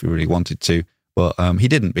goal there if he really wanted to. But he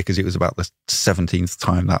didn't, because it was about the 17th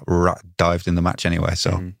time that rat dived in the match anyway.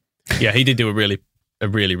 So yeah, he did do a really,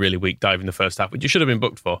 really weak dive in the first half, which you should have been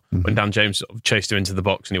booked for when Dan James sort of chased him into the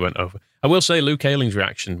box and he went over. I will say Luke Ayling's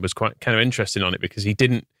reaction was quite kind of interesting on it, because he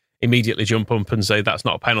didn't immediately jump up and say that's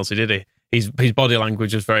not a penalty, did he? His body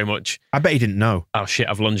language was very much, I bet he didn't know. Oh shit,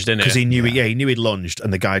 I've lunged in it. Because he knew he knew he'd lunged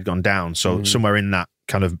and the guy had gone down. So somewhere in that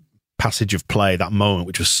kind of passage of play, that moment,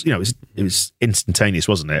 which was, it was instantaneous,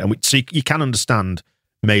 wasn't it? And so you can understand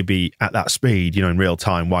maybe at that speed, in real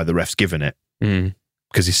time, why the ref's given it.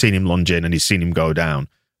 Because he's seen him lunge in and he's seen him go down.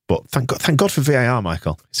 But thank God for VAR,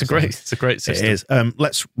 Michael. It's a great system. It is.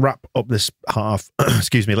 Let's wrap up this half.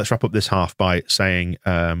 Excuse me. Let's wrap up this half by saying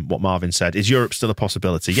what Marvin said. Is Europe still a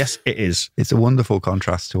possibility? Yes, it is. It's a wonderful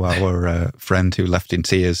contrast to our friend who left in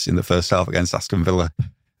tears in the first half against Aston Villa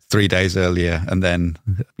 3 days earlier, and then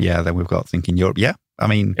we've got thinking Europe. Yeah, I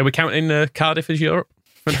mean, are we counting Cardiff as Europe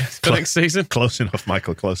for next season? Close enough,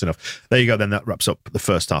 Michael. Close enough. There you go. Then that wraps up the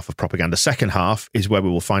first half of propaganda. Second half is where we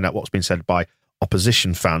will find out what's been said by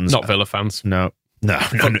opposition fans, not Villa fans. No.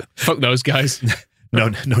 Fuck those guys. No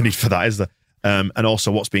need for that, is there? And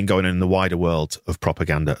also what's been going on in the wider world of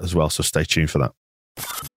propaganda as well. So stay tuned for that.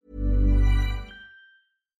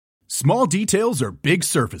 Small details are big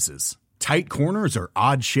surfaces. Tight corners are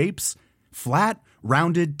odd shapes. Flat,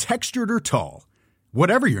 rounded, textured, or tall.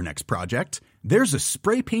 Whatever your next project, there's a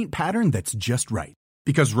spray paint pattern that's just right.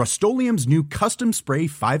 Because Rust-Oleum's new Custom Spray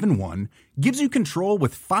 5-in-1 gives you control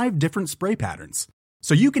with 5 different spray patterns.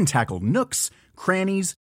 So you can tackle nooks,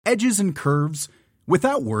 crannies, edges, and curves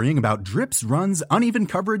without worrying about drips, runs, uneven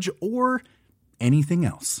coverage, or anything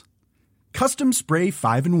else. Custom Spray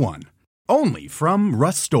 5-in-1. Only from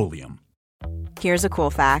Rust-Oleum. Here's a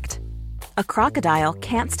cool fact. A crocodile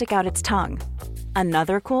can't stick out its tongue.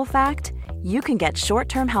 Another cool fact, you can get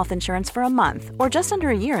short-term health insurance for a month or just under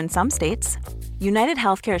a year in some states. United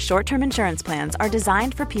Healthcare short-term insurance plans are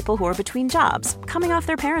designed for people who are between jobs, coming off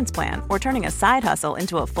their parents' plan, or turning a side hustle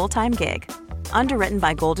into a full-time gig. Underwritten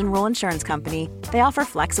by Golden Rule Insurance Company, they offer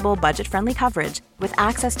flexible, budget-friendly coverage with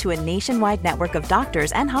access to a nationwide network of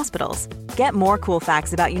doctors and hospitals. Get more cool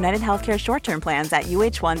facts about United Healthcare short-term plans at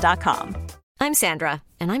uh1.com. I'm Sandra,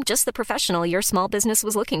 and I'm just the professional your small business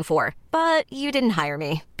was looking for. But you didn't hire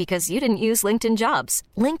me because you didn't use LinkedIn Jobs.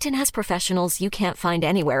 LinkedIn has professionals you can't find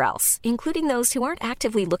anywhere else, including those who aren't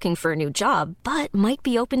actively looking for a new job, but might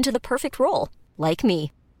be open to the perfect role, like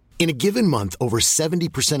me. In a given month, over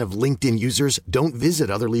 70% of LinkedIn users don't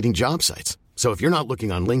visit other leading job sites. So if you're not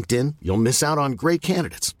looking on LinkedIn, you'll miss out on great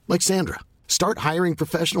candidates like Sandra. Start hiring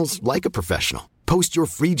professionals like a professional. Post your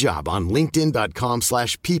free job on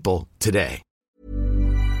linkedin.com/people today.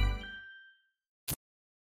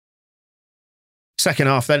 Second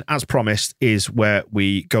half then, as promised, is where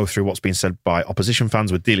we go through what's been said by opposition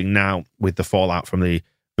fans. We're dealing now with the fallout from the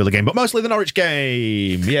Villa game, but mostly the Norwich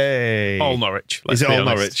game. Yay. All Norwich. Is it all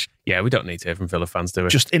Norwich? Yeah, we don't need to hear from Villa fans, do we?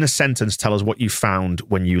 Just in a sentence, tell us what you found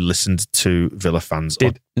when you listened to Villa fans.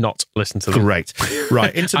 Did not listen to them. Great.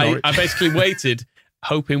 Right, into Norwich. I basically waited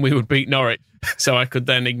hoping we would beat Norwich, so I could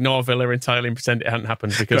then ignore Villa entirely and pretend it hadn't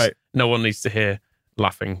happened, because no one needs to hear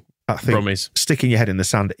laughing brummies. Sticking your head in the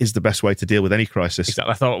sand is the best way to deal with any crisis.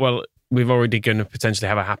 Exactly. I thought, well, we've already going to potentially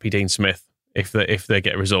have a happy Dean Smith if they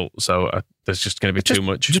get a result, so there's just going to be too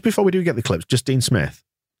much. Just before we do get the clips, just Dean Smith,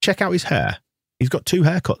 check out his hair. He's got 2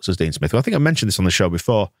 haircuts as Dean Smith. I think I mentioned this on the show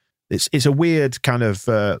before. It's a weird kind of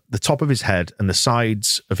the top of his head and the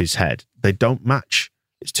sides of his head. They don't match.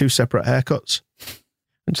 It's 2 separate haircuts.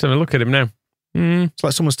 I'm just having a look at him now. It's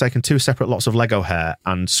like someone's taken 2 separate lots of Lego hair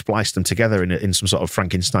and spliced them together in some sort of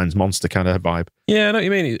Frankenstein's monster kind of vibe. Yeah, I know what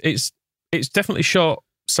you mean. It's definitely short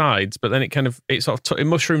sides, but then it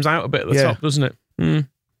mushrooms out a bit at the top, doesn't it?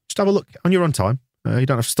 Just have a look on your own time. You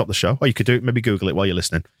don't have to stop the show. Or you could do it, maybe Google it while you're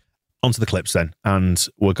listening. Onto the clips then, and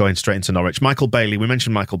we're going straight into Norwich. Michael Bailey, we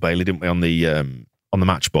mentioned Michael Bailey, didn't we, on the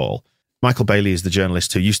match ball? Michael Bailey is the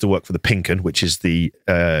journalist who used to work for the Pink 'Un, which is the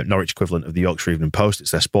Norwich equivalent of the Yorkshire Evening Post. It's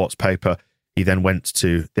their sports paper. He then went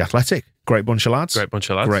to the Athletic. Great bunch of lads.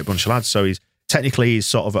 So he's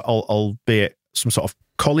sort of, albeit some sort of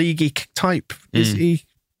colleague type, is he?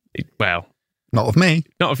 Well, not of me.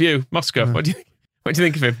 Not of you. Moscow. What do you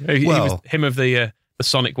think of him? He was him of the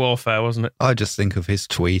Sonic Warfare, wasn't it? I just think of his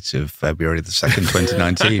tweet of February the 2nd,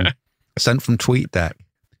 2019, sent from TweetDeck.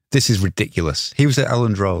 This is ridiculous. He was at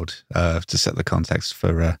Elland Road to set the context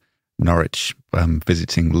for Norwich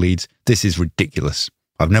visiting Leeds. This is ridiculous.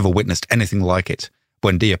 I've never witnessed anything like it.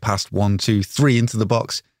 Buendia passed 1, 2, 3 into the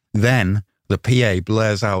box. Then the PA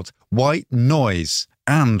blares out white noise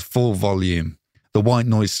and full volume. The white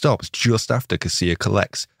noise stops just after Casilla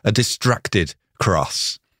collects a distracted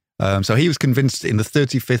cross. So he was convinced in the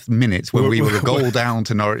 35th minute when we were a goal down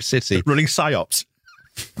to Norwich City. Running psyops.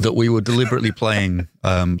 That we were deliberately playing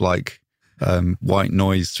white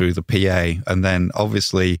noise through the PA. And then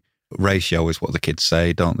obviously ratio is what the kids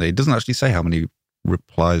say, don't they? It doesn't actually say how many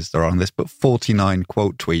replies there are on this, but 49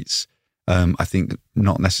 quote tweets. I think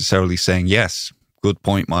not necessarily saying, yes, good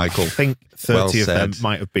point, Michael. I think 30 of them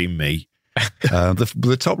might have been me.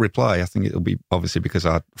 The top reply, I think it'll be obviously because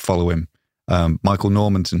I follow him. Michael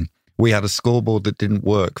Normanton, we had a scoreboard that didn't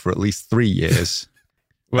work for at least 3 years.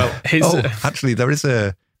 Well, actually, there is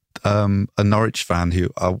a Norwich fan who,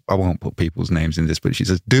 I won't put people's names in this, but she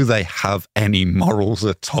says, do they have any morals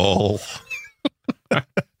at all?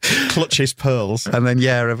 Clutch his pearls. And then,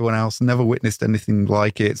 everyone else never witnessed anything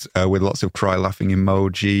like it, with lots of cry laughing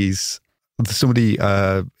emojis. Somebody,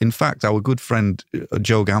 in fact, our good friend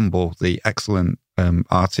Joe Gamble, the excellent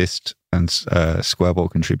artist and Squareball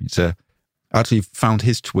contributor, actually found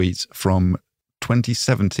his tweets from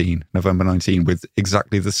 2017, November 19, with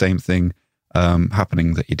exactly the same thing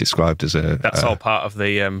happening that he described as a... That's all part of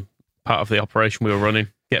the operation we were running.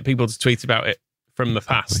 Get people to tweet about it from the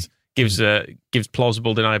past. Gives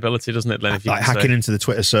plausible deniability, doesn't it, Len? If you like hacking into the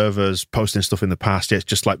Twitter servers, posting stuff in the past. It's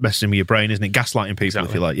just like messing with your brain, isn't it? Gaslighting people,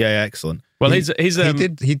 if you like. Yeah, excellent. Well,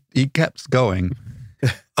 he kept going.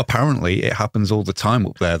 Apparently, it happens all the time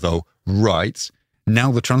up there, though. Right.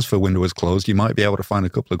 Now the transfer window is closed, you might be able to find a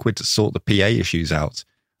couple of quid to sort the PA issues out.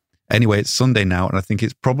 Anyway, it's Sunday now, and I think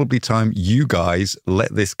it's probably time you guys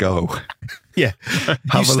let this go. Yeah.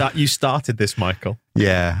 You started this, Michael.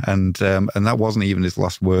 Yeah, and that wasn't even his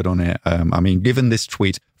last word on it. I mean, given this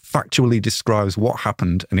tweet factually describes what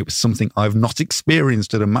happened, and it was something I've not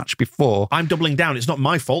experienced at a match before. I'm doubling down. It's not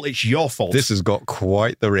my fault. It's your fault. This has got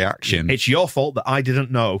quite the reaction. It's your fault that I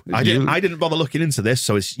didn't know. I didn't bother looking into this,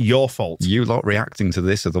 so it's your fault. You lot reacting to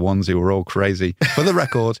this are the ones who were all crazy. For the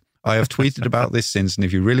record, I have tweeted about this since, and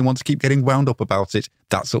if you really want to keep getting wound up about it,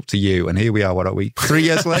 that's up to you. And here we are, what are we, 3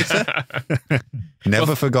 years later?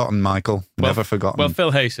 Never forgotten, Michael. Never forgotten. Well,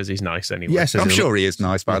 Phil Hay says he's nice anyway. Yes, I'm sure he is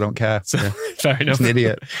nice, but I don't care. So, fair enough. He's an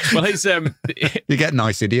idiot. Well, his you get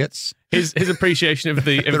nice idiots. His appreciation of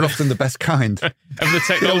the... They're often the best kind. Of the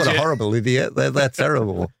technology. What a horrible idiot. They're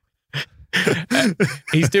terrible.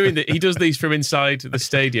 He does these from inside the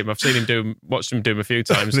stadium. I've seen him watched him do them a few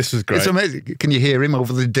times. This is great. It's amazing. Can you hear him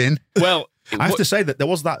over the din? Well, I have to say that there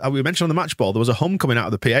was that we mentioned on the match ball. There was a hum coming out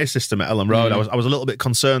of the PA system at Elland Road. I was a little bit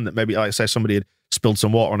concerned that maybe, like say, somebody had spilled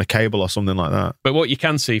some water on a cable or something like that. But what you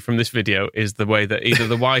can see from this video is the way that either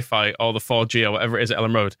the Wi-Fi or the 4G or whatever it is at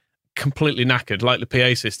Elland Road completely knackered, like the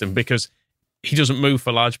PA system, because he doesn't move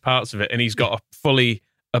for large parts of it, and he's got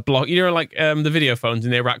a block, like the video phones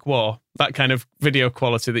in the Iraq War, that kind of video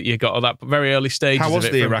quality that you got at that very early stages. How was of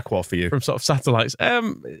it the Iraq War for you? From sort of satellites.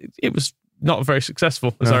 It was not very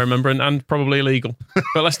successful, as I remember, and probably illegal.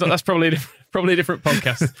 But that's probably a different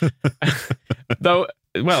podcast. Though,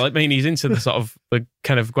 well, I mean, he's into the sort of the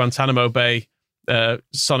kind of Guantanamo Bay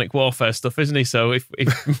Sonic Warfare stuff, isn't he? So if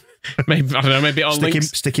maybe I don't know, maybe it all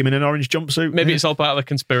links. Stick him in an orange jumpsuit. Maybe it's all part of the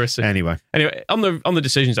conspiracy. Anyway, on the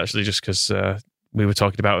decisions, actually, just because we were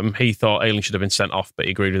talking about him, he thought Ayling should have been sent off, but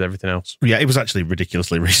he agreed with everything else. Yeah, it was actually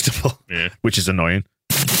ridiculously reasonable, which is annoying.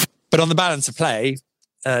 But on the balance of play,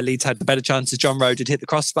 Leeds had the better chances. John Rowe did hit the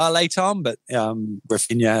crossbar late on, but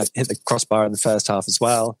Rafinha hit the crossbar in the first half as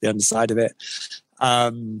well, the underside of it.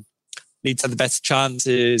 Leeds had the better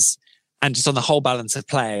chances. And just on the whole balance of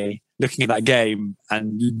play, looking at that game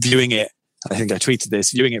and viewing it, I think I tweeted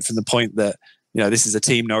this, viewing it from the point that, this is a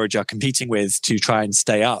team Norwich are competing with to try and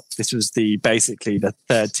stay up. This was basically the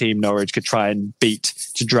third team Norwich could try and beat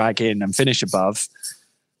to drag in and finish above.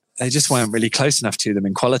 They just weren't really close enough to them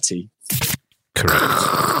in quality. Correct.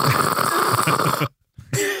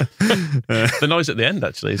 The noise at the end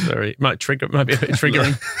actually is might be a bit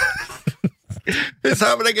triggering. It's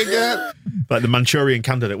happening again. Like the Manchurian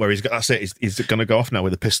Candidate, where he's got that's it. He's going to go off now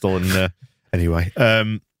with a pistol. And anyway,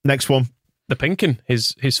 next one. The Pinkin,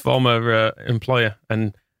 his former employer,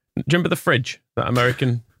 and do you remember the fridge? That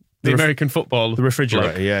American football, the refrigerator.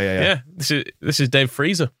 Like, Yeah. This is Dave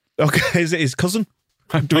Freezer. Okay, is it his cousin?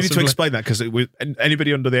 Do we need to explain that? Because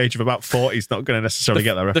anybody under the age of about 40 is not going to necessarily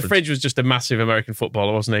get that reference. The fridge was just a massive American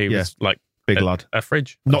footballer, wasn't he? He was like big lad. A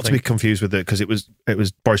fridge. Not to be confused with it, because it was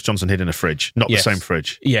Boris Johnson hid in a fridge, not the same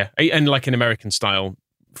fridge. Yeah, and like an American style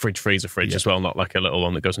freezer fridge as well, not like a little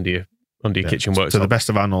one that goes under your kitchen worktop. To the best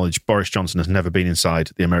of our knowledge, Boris Johnson has never been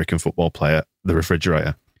inside the American football player, the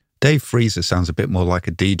refrigerator. Dave Freezer sounds a bit more like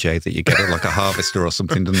a DJ that you get at like a Harvester or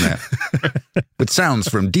something, doesn't it? With sounds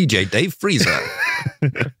from DJ Dave Freezer.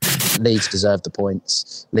 Leeds deserved the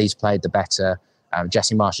points. Leeds played the better.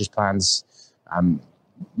 Jesse Marsh's plans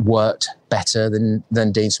worked better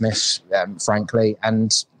than Dean Smith's, frankly.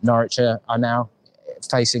 And Norwich are now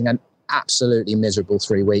facing an absolutely miserable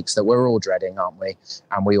 3 weeks that we're all dreading, aren't we?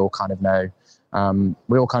 And we all kind of know.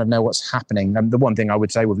 What's happening. And the one thing I would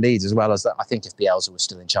say with Leeds as well is that I think if Bielsa was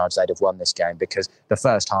still in charge, they'd have won this game, because the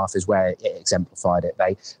first half is where it exemplified it.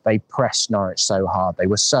 They pressed Norwich so hard. They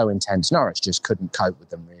were so intense. Norwich just couldn't cope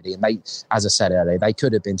with them, really. And they, as I said earlier, they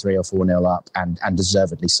could have been 3 or 4-0 up, and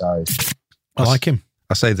deservedly so. I like him.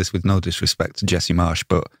 I say this with no disrespect to Jesse Marsh,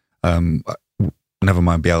 but never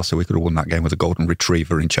mind Bielsa, we could have won that game with a golden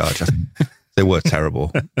retriever in charge. They were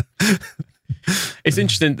terrible. It's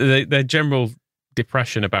interesting, their general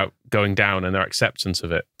depression about going down and their acceptance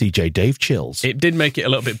of it. DJ Dave chills. It did make it a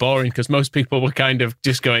little bit boring, because most people were kind of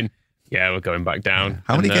just going, we're going back down.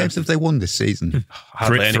 How many games have they won this season?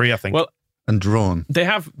 Three, I think. Well, and drawn. They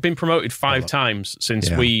have been promoted 5 times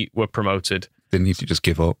since we were promoted. They need to just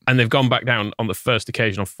give up. And they've gone back down on the first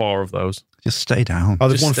occasion on 4 of those. Just stay down. Oh,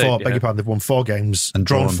 they've won 4. Beg your pardon. They've won 4 games and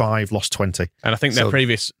drawn 5, lost 20. And I think their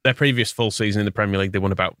previous full season in the Premier League, they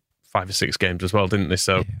won about 5 or 6 games as well, didn't they?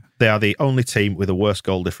 So they are the only team with a worse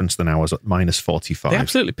goal difference than ours at -45. They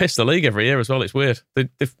absolutely piss the league every year as well. It's weird. They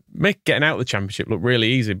make getting out of the Championship look really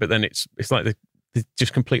easy, but then it's like they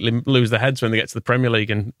just completely lose their heads when they get to the Premier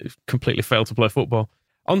League and completely fail to play football.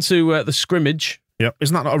 On to the scrimmage. Yep.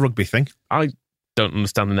 Isn't that not a rugby thing? I don't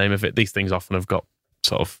understand the name of it. These things often have got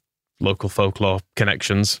sort of local folklore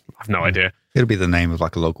connections. I have no idea. It'll be the name of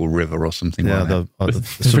like a local river or something. Yeah,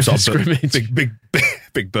 some sort of scrimmage.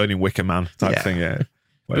 Big burning wicker man type thing. Yeah,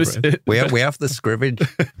 we have the scrimmage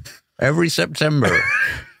every September.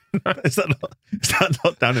 Is that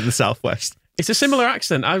not down in the southwest? It's a similar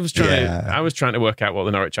accent. I was trying to work out what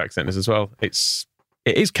the Norwich accent is as well. It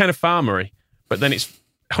is kind of farmery, but then it's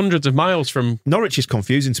hundreds of miles from. Norwich is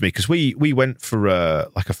confusing to me, because we went for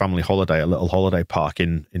like a family holiday, a little holiday park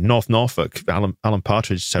in North Norfolk, Alan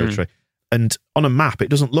Partridge territory. And on a map, it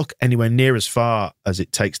doesn't look anywhere near as far as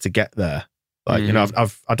it takes to get there. Like, I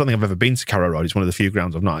don't think I've ever been to Carrow Road. It's one of the few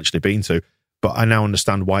grounds I've not actually been to. But I now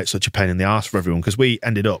understand why it's such a pain in the arse for everyone, because we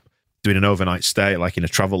ended up doing an overnight stay, like in a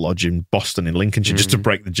travel lodge in Boston, in Lincolnshire, just to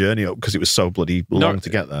break the journey up, because it was so bloody long to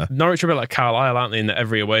get there. Norwich are a bit like Carlisle, aren't they? In that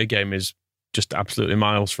every away game is just absolutely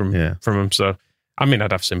miles from them. So, I mean,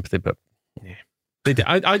 I'd have sympathy, but they did.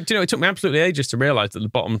 It took me absolutely ages to realise that the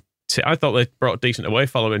bottom. I thought they brought decent away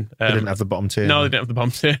following. They didn't have the bottom tier. No, they didn't have the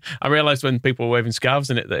bottom tier. I realised when people were waving scarves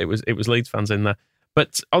in it that it was Leeds fans in there.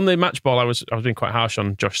 But on the match ball, I was being quite harsh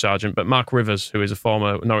on Josh Sargent, but Mark Rivers, who is a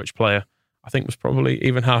former Norwich player, I think was probably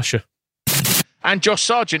even harsher. And Josh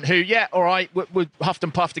Sargent, who, all right, we huffed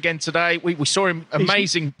and puffed again today. We saw him,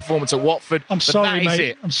 amazing performance at Watford. I'm sorry,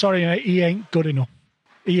 mate. I'm sorry, mate. He ain't good enough.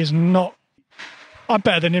 He is not. I'm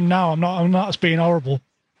better than him now. I'm not as being horrible,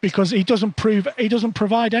 because he doesn't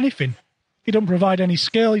provide anything. He doesn't provide any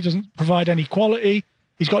skill. He doesn't provide any quality.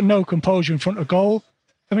 He's got no composure in front of goal.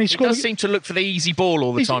 I mean, he does seem to look for the easy ball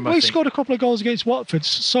all the time. He scored a couple of goals against Watford.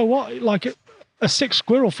 So what? Like a sick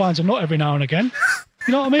squirrel finds a nut every now and again.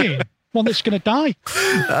 You know what I mean? One that's going to die.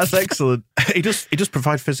 That's excellent. He does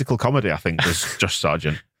provide physical comedy, I think, does Josh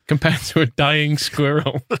Sargent. Compared to a dying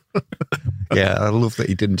squirrel. Yeah, I love that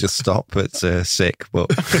he didn't just stop at sick,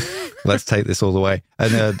 but let's take this all the way.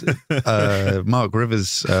 And Mark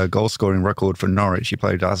Rivers' goal-scoring record for Norwich, he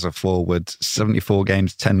played as a forward, 74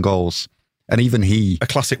 games, 10 goals. And even he... A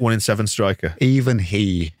classic 1 in 7 striker. Even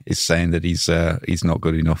he is saying that he's not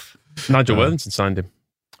good enough. Nigel Worthington signed him.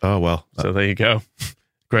 Oh, well. So there you go.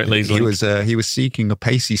 Great Leeds link. He was seeking a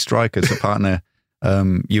pacey striker to partner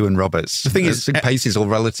Ewan Roberts. The thing is, pace is all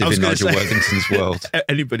relative in Nigel Worthington's world.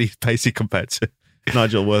 Anybody's pacey compared to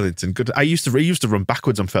Nigel Worthington. Good. I used to run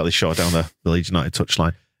backwards, I'm fairly sure, down the Leeds United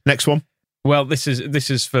touchline. Next one. Well, this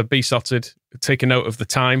is for Besotted. Take a note of the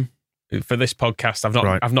time for this podcast.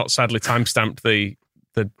 I've not sadly timestamped the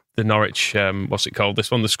Norwich what's it called?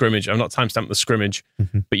 This one, the scrimmage. I've not timestamped the scrimmage,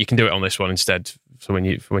 but you can do it on this one instead. So when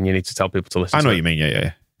you need to tell people to listen. I know what you mean.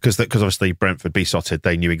 Yeah. Because obviously Brentford Besotted,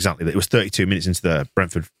 they knew exactly that it was 32 minutes into the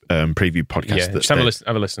Brentford preview podcast. Yeah, just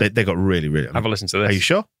have a listen. They got really. Have a listen to this. Are you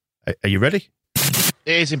sure? Are you ready?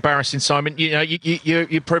 It is embarrassing, Simon. You know,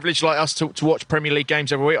 you're privileged like us to watch Premier League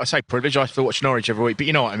games every week. I say privileged, I still watch Norwich every week, but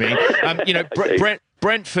you know what I mean.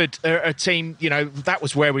 Brentford are a team, that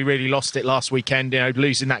was where we really lost it last weekend,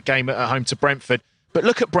 losing that game at home to Brentford. But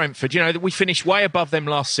look at Brentford, we finished way above them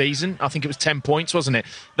last season. I think it was 10 points, wasn't it?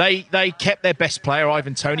 They kept their best player,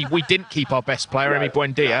 Ivan Toney. We didn't keep our best player, Emi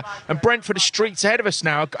Buendia. And Brentford are streets ahead of us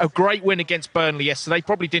now. A great win against Burnley yesterday.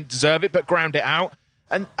 Probably didn't deserve it, but ground it out.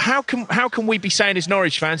 And how can we be saying as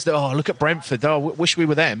Norwich fans that, look at Brentford, wish we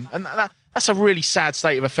were them? And that's a really sad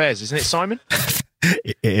state of affairs, isn't it, Simon?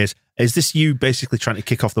 It is. Is this you basically trying to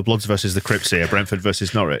kick off the Bloods versus the Crips here, Brentford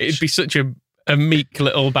versus Norwich? It'd be such a meek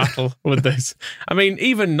little battle with this. I mean,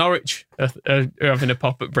 even Norwich are having a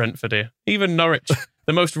pop at Brentford here. Even Norwich,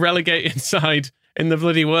 the most relegated side in the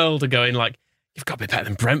bloody world, are going like, you've got to be better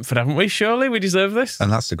than Brentford, haven't we? Surely we deserve this.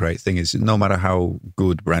 And that's the great thing is, no matter how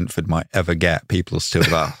good Brentford might ever get, people are still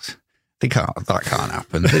that. That can't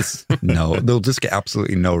happen. No, they'll just get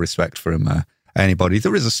absolutely no respect from anybody.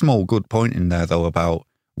 There is a small good point in there, though, about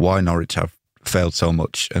why Norwich have failed so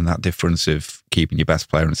much and that difference of keeping your best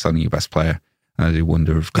player and selling your best player. And I do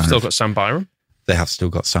wonder if they've still got Sam Byram. They have still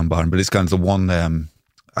got Sam Byram, but it's kind of the one,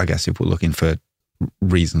 I guess, if we're looking for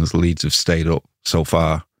reasons Leeds have stayed up so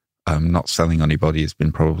far, not selling anybody has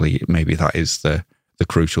been maybe that is the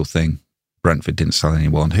crucial thing. Brentford didn't sell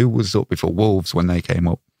anyone. Who was up before? Wolves when they came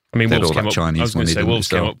up. I mean, Wolves came up. I was going to say Wolves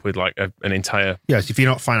came up with like an entire. Yes, if you're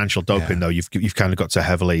not financial doping though, you've kind of got to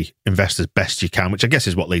heavily invest as best you can, which I guess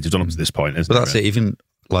is what Leeds have done up to this point. Isn't but that's it. Even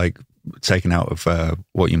like taken out of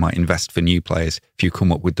what you might invest for new players, if you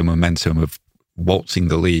come up with the momentum of waltzing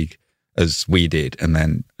the league as we did, and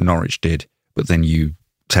then Norwich did, but then you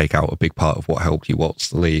take out a big part of what helped you waltz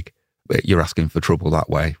the league. You're asking for trouble that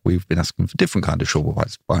way. We've been asking for different kind of trouble by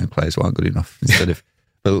buying players who aren't good enough instead of.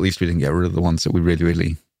 But at least we didn't get rid of the ones that we really,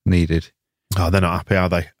 really needed. Oh, they're not happy, are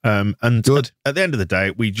they? And good. At the end of the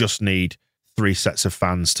day, we just need 3 sets of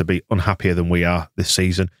fans to be unhappier than we are this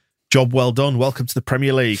season. Job well done. Welcome to the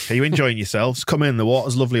Premier League. Are you enjoying yourselves? Come in. The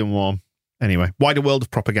water's lovely and warm. Anyway, wider world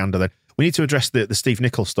of propaganda then. We need to address the Steve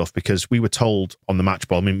Nicol stuff because we were told on the match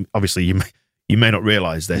ball. I mean, obviously you may not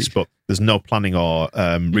realise this, but there's no planning or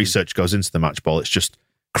research goes into the match ball. It's just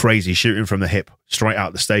crazy shooting from the hip, straight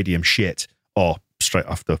out the stadium shit, or straight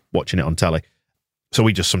after watching it on telly. So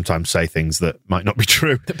we just sometimes say things that might not be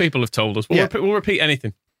true. That people have told us. We'll repeat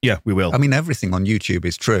anything. Yeah, we will. I mean, everything on YouTube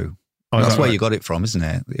is true. Oh, that's where you got it from, isn't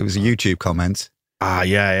it? It was a YouTube comment.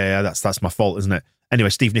 Yeah. That's my fault, isn't it? Anyway,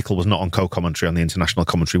 Steve Nicol was not on co-commentary on the international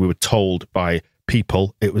commentary. We were told by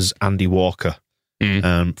people it was Andy Walker.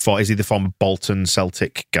 Is he the former Bolton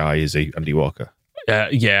Celtic guy? Is he Andy Walker?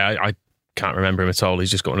 I can't remember him at all.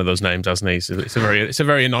 He's just got one of those names, hasn't he? It's a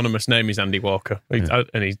very anonymous name. He's Andy Walker,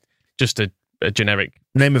 and he's just a generic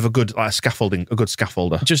name of a good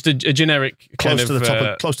scaffolder. Just a generic close to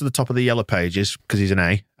the top of the yellow pages because he's an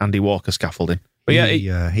A. Andy Walker scaffolding. But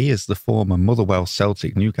he is the former Motherwell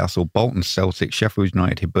Celtic, Newcastle, Bolton Celtic, Sheffield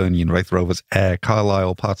United, Hibernian, Wraith Rovers, Ayr,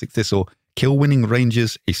 Carlisle, Partick Thistle, Kilwinning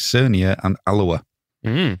Rangers, Isernia, and Alloa.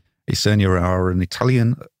 Isernia are an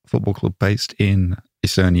Italian football club based in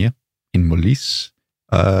Isernia, in Molise,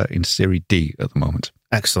 in Serie D at the moment.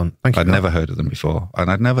 Excellent. Thank you. I'd never heard of them before,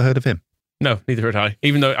 and I'd never heard of him. No, neither had I.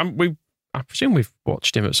 Even though I presume we've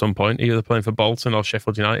watched him at some point, either playing for Bolton or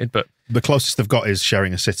Sheffield United. But the closest they've got is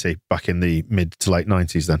sharing a city back in the mid to late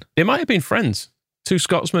 90s. Then they might have been friends. two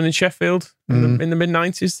Scotsmen in Sheffield in the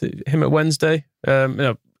mid-90s. Him at Wednesday.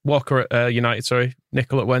 Walker at United, sorry.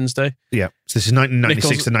 Nicol at Wednesday. Yeah. So this is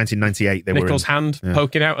 1996 to 1998. Nicol's hand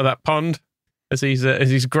poking out of that pond as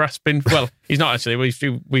he's grasping. Well, he's not actually.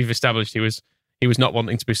 We've established he was not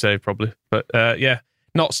wanting to be saved, probably. But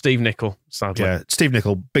not Steve Nicol, sadly. Yeah, Steve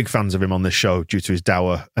Nicol, big fans of him on this show due to his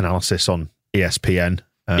dour analysis on ESPN.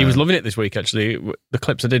 He was loving it this week, actually. The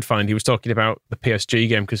clips I did find, he was talking about the PSG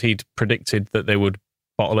game because he'd predicted that they would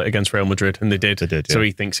bottle it against Real Madrid, and they did. So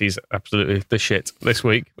he thinks he's absolutely the shit this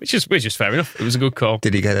week, which is fair enough. It was a good call.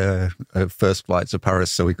 Did he get a first flight to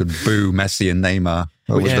Paris so he could boo Messi and Neymar?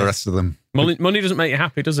 What was the rest of them? Money doesn't make you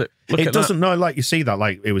happy, does it? It doesn't. No, like you see that.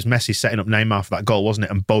 Like it was Messi setting up Neymar for that goal, wasn't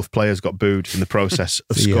it? And both players got booed in the process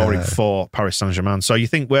of scoring for Paris Saint-Germain. So you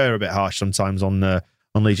think we're a bit harsh sometimes on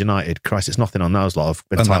Leeds United? Christ, it's nothing on those lot of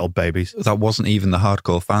entitled babies. That wasn't even the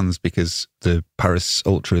hardcore fans because the Paris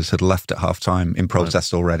Ultras had left at half-time in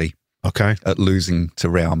protest already. Okay. At losing to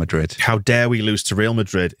Real Madrid. How dare we lose to Real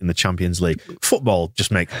Madrid in the Champions League? Football just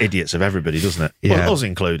makes idiots of everybody, doesn't it? Yeah. Well, us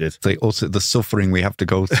included. Also, the suffering we have to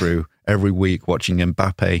go through every week watching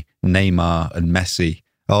Mbappe, Neymar and Messi.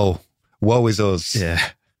 Oh, woe is us. Yeah.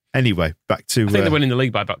 Anyway, back to... I think they're winning the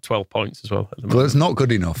league by about 12 points as well. At the moment. Well, it's not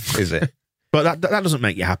good enough, is it? But that doesn't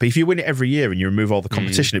make you happy. If you win it every year and you remove all the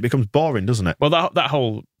competition, it becomes boring, doesn't it? Well, that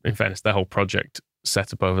whole, in fairness, their whole project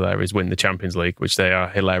setup over there is win the Champions League, which they are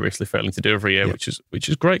hilariously failing to do every year, which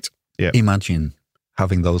is great. Yeah. Imagine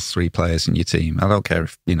having those three players in your team. I don't care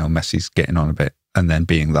if Messi's getting on a bit and then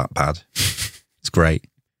being that bad. It's great.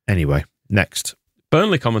 Anyway, next.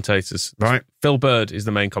 Burnley commentators. Right. Phil Bird is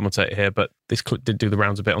the main commentator here, but this clip did do the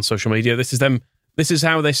rounds a bit on social media. This is them. This is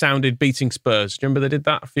how they sounded beating Spurs. Do you remember they did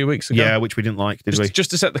that a few weeks ago? Yeah, which we didn't like, did we?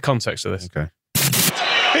 Just to set the context of this. Okay.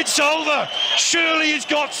 It's over. Surely he's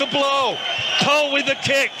got to blow. Cole with the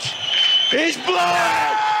kick. He's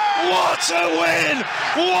blown. What a win.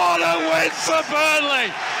 What a win for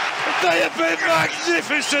Burnley. They have been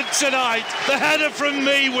magnificent tonight. The header from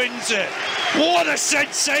me wins it. What a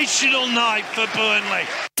sensational night for Burnley.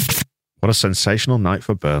 What a sensational night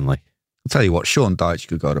for Burnley. I'll tell you what, Sean Dyche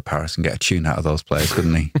could go to Paris and get a tune out of those players,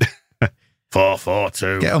 couldn't he?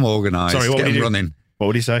 4-4-2. Get them organised. Sorry, get them running. What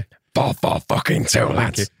would he say? 4-4-2,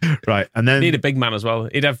 lads. Right, and then... Need a big man as well.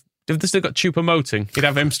 He'd have... If they still got Choupo-Moting, he'd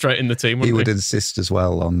have him straight in the team, He would insist as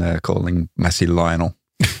well on calling Messi Lionel.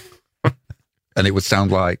 And it would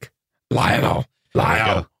sound like... Lionel.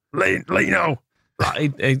 Lino. I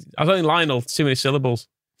don't think Lionel, too many syllables.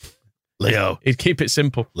 Leo. He'd keep it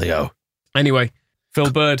simple. Leo. Anyway,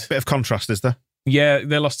 Phil Bird. Bit of contrast, is there? Yeah,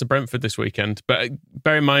 they lost to Brentford this weekend. But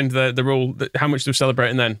bear in mind the rule, that how much they're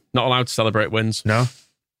celebrating then. Not allowed to celebrate wins. No.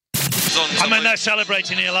 I mean, they're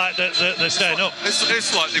celebrating here like they're staying up.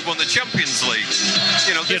 It's like they've won the Champions League. This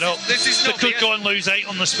is not they could go and lose 8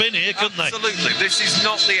 on the spin here, couldn't they? Absolutely. This is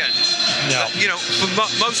not the end. No. For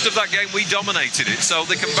most of that game, we dominated it, so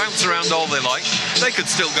they can bounce around all they like. They could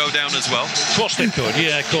still go down as well. Of course they could,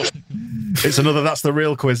 yeah, of course. It's another That's the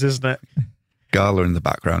Real quiz, isn't it? Gala in the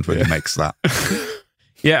background really makes that.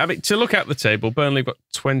 Yeah, I mean, to look at the table, Burnley got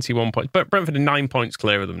 21 points, but Brentford are 9 points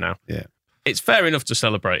clear of them now. Yeah. It's fair enough to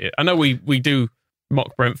celebrate it. I know we do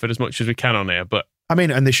mock Brentford as much as we can on here, but... I mean,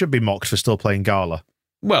 and they should be mocked for still playing Gala.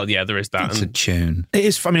 Well, yeah, there is that. It's a tune. It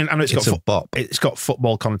is, I mean, I know it's got a bop. It's got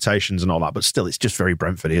football connotations and all that, but still, it's just very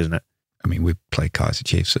Brentford, isn't it? I mean, we play Kaiser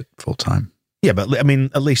Chiefs at full time. Yeah, but I mean,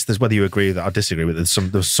 at least there's, whether you agree with that or disagree with it,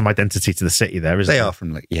 there's some identity to the city there, isn't there? They are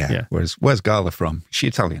from, yeah. Where's Gala from? Is she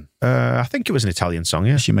Italian? I think it was an Italian song,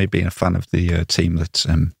 yeah. She may be a fan of the team that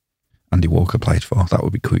Andy Walker played for. That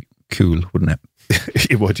would be cool, wouldn't it?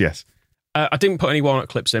 It would, yes. I didn't put any Warnock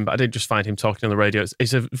clips in, but I did just find him talking on the radio.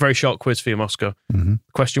 It's a very short quiz for you, Moscow. Mm-hmm.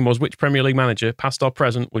 The question was, which Premier League manager, past or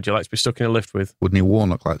present, would you like to be stuck in a lift with? Would Neil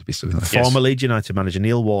Warnock like to be stuck in a lift? Former Leeds United manager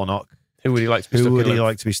Neil Warnock. Who would he like to be stuck in a lift? Who would he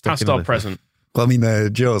like to be stuck past in a lift? Past or present? Well, I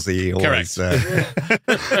mean, Josie always...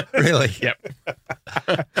 Correct. Really? Yep.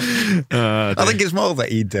 I think it's more that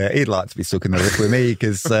he'd like to be stuck in the lift with me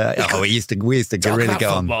because we used to really get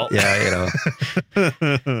on. Yeah,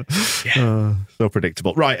 So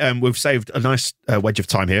predictable. Right, we've saved a nice wedge of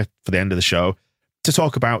time here for the end of the show to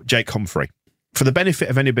talk about Jake Humphrey. For the benefit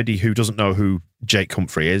of anybody who doesn't know who Jake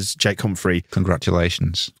Humphrey is, Jake Humphrey...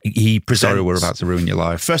 Congratulations. He presents... Sorry, we're about to ruin your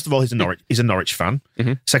life. First of all, he's a Norwich fan.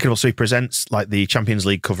 Mm-hmm. Second of all, so he presents like the Champions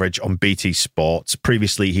League coverage on BT Sports.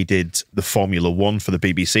 Previously, he did the Formula 1 for the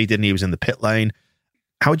BBC, didn't he? He was in the pit lane.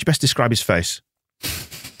 How would you best describe his face?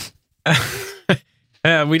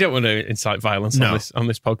 We don't want to incite violence on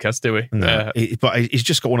this podcast, do we? No, but he's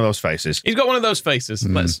just got one of those faces. He's got one of those faces.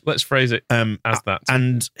 Let's phrase it as that.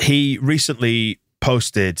 And he recently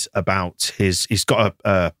posted about he's got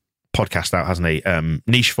a podcast out, hasn't he?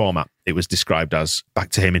 Niche format, it was described as, back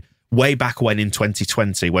to him way back when in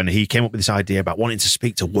 2020, when he came up with this idea about wanting to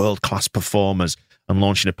speak to world-class performers and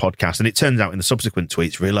launching a podcast. And it turns out in the subsequent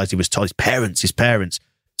tweets, realised he was told his parents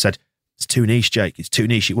said, it's too niche, Jake. It's too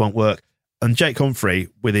niche. It won't work. And Jake Humphrey,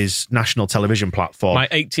 with his national television platform... My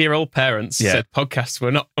 80-year-old parents said podcasts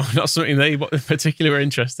were not something they particularly were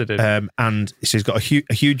interested in. And so he's got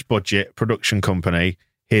a huge budget production company,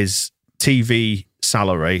 his TV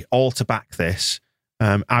salary, all to back this.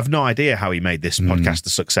 I've no idea how he made this podcast a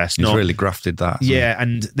success. He's really grafted that. Yeah,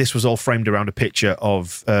 and this was all framed around a picture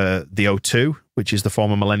of the O2, which is the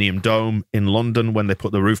former Millennium Dome in London, when they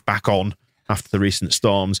put the roof back on after the recent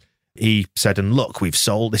storms. He said, and look, we've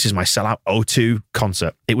sold, this is my sellout O2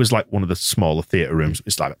 concert. It was like one of the smaller theatre rooms.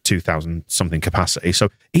 It's like 2,000 something capacity. So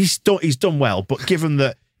he's done well, but given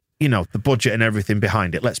that, the budget and everything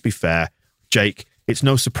behind it, let's be fair, Jake, it's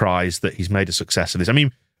no surprise that he's made a success of this. I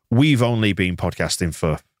mean, we've only been podcasting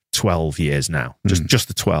for 12 years now, just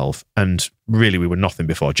the 12. And really, we were nothing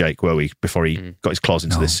before Jake, were we? Before he got his claws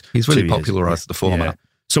into this. He's really popularised the format. Yeah.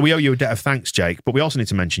 So we owe you a debt of thanks, Jake, but we also need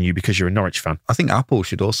to mention you because you're a Norwich fan. I think Apple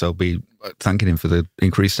should also be thanking him for the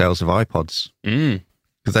increased sales of iPods.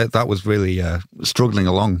 Because that was really struggling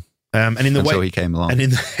along until he came along. And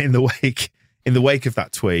in the wake of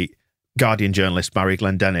that tweet, Guardian journalist Barry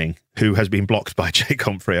Glendenning, who has been blocked by Jake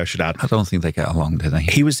Humphrey, I should add. I don't think they get along, do they?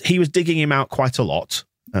 He was digging him out quite a lot.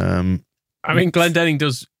 I mean, Glendenning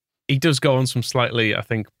does go on some slightly, I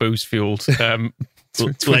think, booze-fueled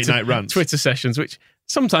late night rants, Twitter sessions, which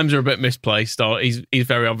sometimes are a bit misplaced, or he's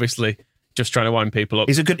very obviously just trying to wind people up.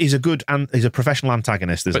 He's a professional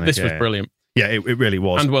antagonist, isn't he? But this was brilliant. Yeah, it really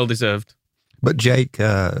was. And well deserved. But Jake,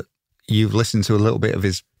 you've listened to a little bit of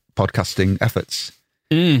his podcasting efforts.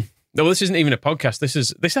 Well, this isn't even a podcast.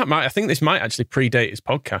 I think this might actually predate his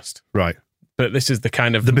podcast. Right. But this is the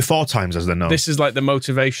kind of... the before times, as they're known. This is like the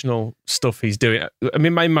memotivational stuff he's doing. I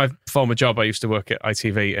mean, in my former job, I used to work at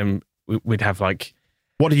ITV, and we'd have like...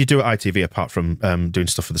 What did you do at ITV apart from doing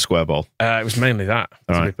stuff for the Square Ball? It was mainly that,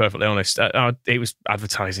 to be perfectly honest. It was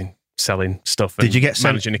advertising, selling stuff, and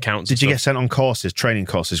managing accounts. Did you get sent on training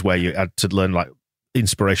courses where you had to learn like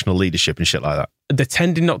inspirational leadership and shit like that? They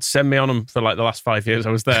tended not to send me on them for like the last 5 years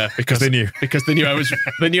I was there because they knew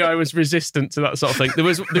I was resistant to that sort of thing. There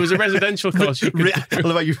was a residential course. I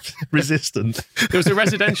love how you resistant. There was a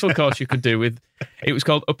residential course you could do with. It was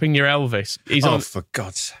called Upping Your Elvis. For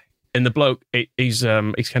God's sake! And the bloke, he's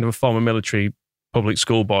kind of a former military public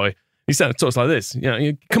school boy. He talks like this.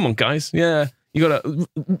 Come on, guys. Yeah, you got to.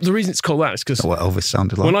 The reason it's called that is because what Elvis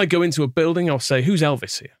sounded like. When I go into a building, I'll say, "Who's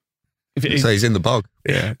Elvis here?" So he's in the bog.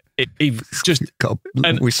 Yeah. He just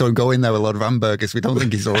we saw him go in there with a lot of hamburgers. We don't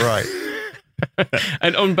think he's all right.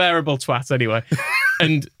 An unbearable twat, anyway.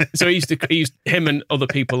 And so him and other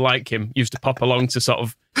people like him used to pop along to sort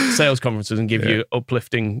of sales conferences and give you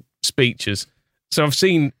uplifting speeches. So I've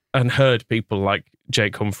seen and heard people like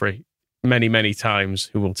Jake Humphrey many, many times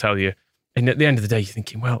who will tell you, and at the end of the day, you're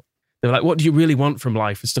thinking, well, they're like, what do you really want from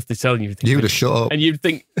life and stuff they're telling you? You would have shut up. And you'd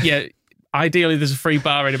think, yeah, ideally there's a free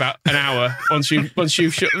bar in about an hour once you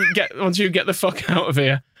get the fuck out of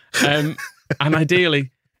here. And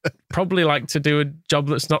ideally, probably like to do a job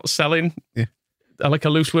that's not selling like a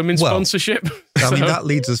loose women's sponsorship. I mean, that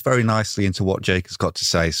leads us very nicely into what Jake has got to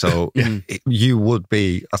say. So you would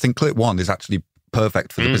be, I think clip one is actually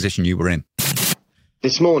perfect for the position you were in.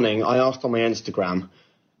 This morning, I asked on my Instagram,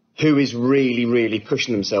 who is really, really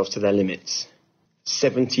pushing themselves to their limits?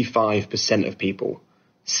 75% of people.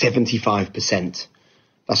 75%.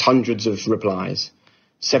 That's hundreds of replies.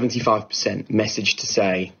 75% message to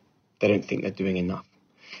say they don't think they're doing enough.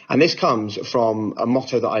 And this comes from a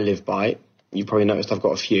motto that I live by. You probably noticed I've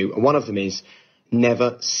got a few. And one of them is,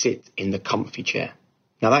 never sit in the comfy chair.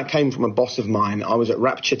 Now, that came from a boss of mine. I was at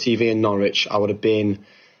Rapture TV in Norwich. I would have been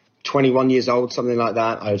 21 years old, something like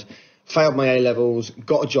that. I'd failed my A-levels,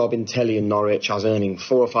 got a job in telly in Norwich. I was earning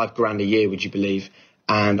 4 or 5 grand a year, would you believe?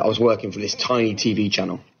 And I was working for this tiny TV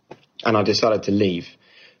channel. And I decided to leave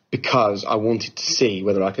because I wanted to see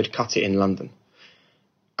whether I could cut it in London.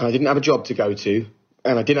 And I didn't have a job to go to,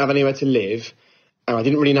 and I didn't have anywhere to live, and I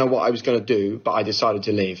didn't really know what I was going to do, but I decided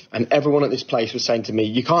to leave. And everyone at this place was saying to me,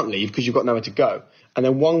 you can't leave because you've got nowhere to go. And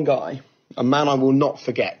then one guy, a man I will not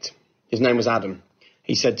forget, his name was Adam,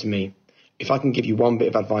 he said to me, if I can give you one bit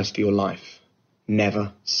of advice for your life,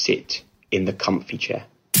 never sit in the comfy chair.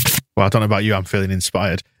 Well, I don't know about you, I'm feeling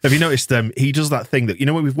inspired. Have you noticed he does that thing that,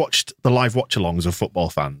 when we've watched the live watch-alongs of football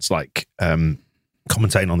fans, like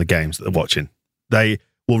commentating on the games that they're watching, they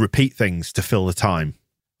will repeat things to fill the time.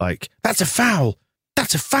 Like, that's a foul.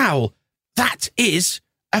 That's a foul. that is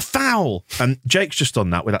a foul. And Jake's just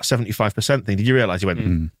done that with that 75% thing. Did you realise? He went,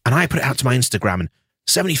 and I put it out to my Instagram, and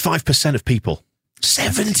 75% of people,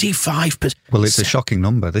 75%. Well, it's a shocking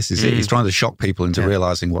number. This is it. He's trying to shock people into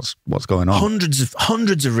realising what's going on.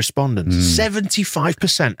 Hundreds of respondents,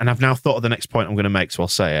 75%. And I've now thought of the next point I'm going to make, so I'll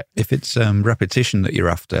say it. If it's repetition that you're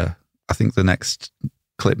after, I think the next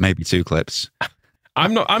clip, maybe 2 clips.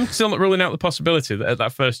 I'm still not ruling out the possibility that at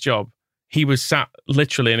that first job, he was sat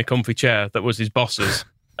literally in a comfy chair that was his boss's.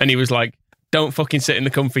 And he was like, don't fucking sit in the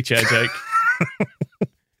comfy chair, Jake.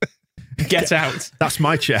 Get out. That's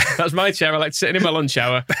my chair. That's my chair. I like to sit in my lunch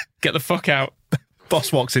hour. Get the fuck out.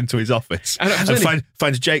 Boss walks into his office and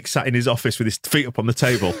finds Jake sat in his office with his feet up on the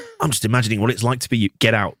table. I'm just imagining what it's like to be you.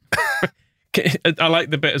 Get out. I like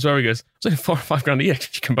the bit as well. He goes, it's only $4 or $5 a year.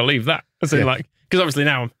 You can believe that. As in, like, because obviously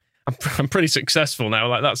now I'm pretty successful now.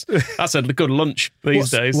 Like that's a good lunch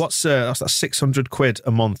these days. That's 600 quid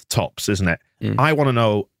a month tops, isn't it? I want to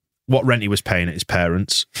know what rent he was paying at his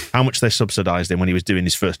parents, how much they subsidised him when he was doing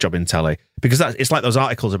his first job in telly. Because it's like those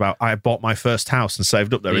articles about I bought my first house and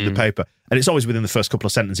saved up there in the paper. And it's always within the first couple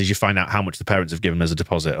of sentences you find out how much the parents have given as a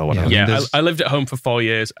deposit or whatever. Yeah, I lived at home for 4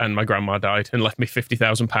 years and my grandma died and left me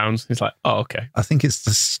 £50,000. He's like, oh, okay. I think it's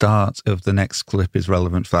the start of the next clip is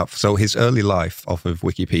relevant for that. So his early life off of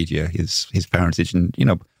Wikipedia, his parentage and,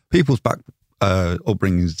 people's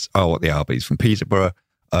upbringings are what they are, but he's from Peterborough.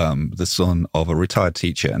 The son of a retired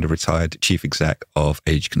teacher and a retired chief exec of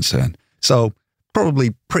Age Concern. So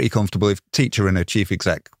probably pretty comfortable. If teacher and a chief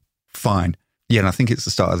exec, fine. Yeah, and I think it's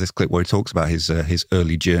the start of this clip where he talks about his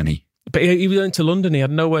early journey. But he went to London. He had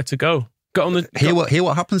nowhere to go. Hear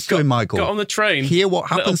what happens to him, Michael. Got on the train. Hear what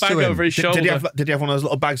happens to him. Little bag over his shoulder. Did he have one of those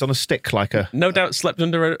little bags on a stick like a... No doubt slept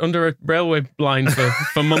under a railway line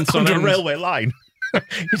for months on end. Under a railway line?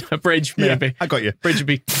 A bridge, maybe. Yeah, I got you. Bridge would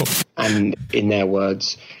be... And in their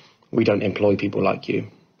words, we don't employ people like you.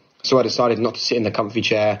 So I decided not to sit in the comfy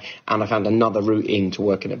chair, and I found another route into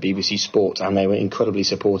working at BBC Sport, and they were incredibly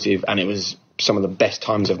supportive, and it was some of the best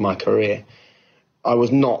times of my career. I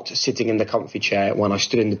was not sitting in the comfy chair when I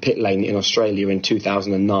stood in the pit lane in Australia in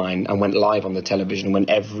 2009 and went live on the television when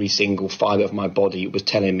every single fibre of my body was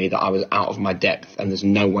telling me that I was out of my depth and there's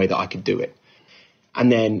no way that I could do it.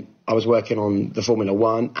 And then I was working on the Formula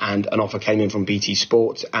One and an offer came in from BT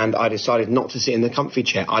Sport, and I decided not to sit in the comfy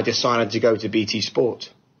chair. I decided to go to BT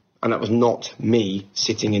Sport, and that was not me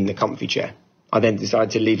sitting in the comfy chair. I then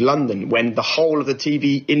decided to leave London when the whole of the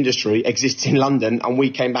TV industry exists in London, and we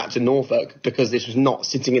came back to Norfolk because this was not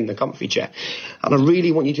sitting in the comfy chair. And I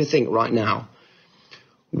really want you to think right now,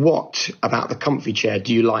 what about the comfy chair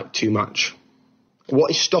do you like too much?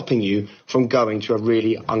 What is stopping you from going to a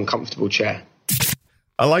really uncomfortable chair?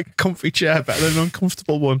 I like a comfy chair better than an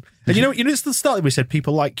uncomfortable one. And it's the start we said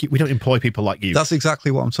people like you. We don't employ people like you. That's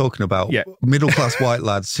exactly what I'm talking about. Yeah. Middle-class white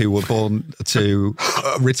lads who were born to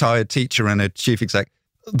a retired teacher and a chief exec.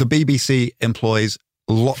 The BBC employs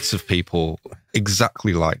lots of people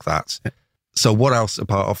exactly like that. So what else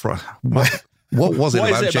apart of... What was it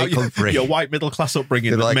about Jake Humphrey? Your white middle-class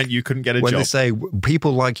upbringing that meant you couldn't get a job? When they say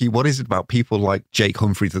people like you, what is it about people like Jake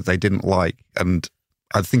Humphrey that they didn't like? And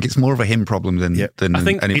I think it's more of a him problem than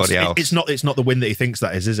anybody else. It's not the win that he thinks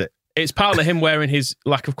that is it? It's partly him wearing his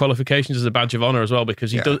lack of qualifications as a badge of honour as well,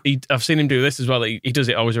 because I've seen him do this as well. He does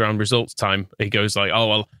it always around results time. He goes like, oh,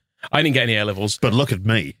 well, I didn't get any A-levels. But look at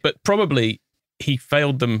me. But probably he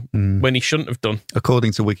failed them when he shouldn't have done.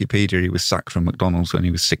 According to Wikipedia, he was sacked from McDonald's when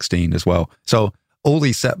he was 16 as well. So all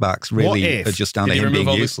these setbacks really are just down to him being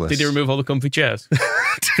useless. Did he remove all the comfy chairs?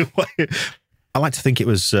 I like to think it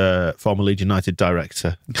was former Leeds United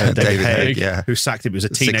director David Haig, who sacked him. It was a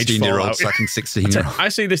teenage 16-year-old sacking 16-year-old. I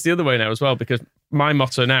see this the other way now as well, because my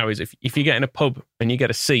motto now is if you get in a pub and you get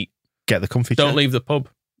a seat, get the comfy chair. Don't leave the pub.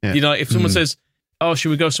 Yeah. If someone says, oh,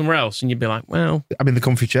 should we go somewhere else? And you'd be like, well, I'm in the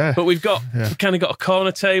comfy chair. But we've kind of got a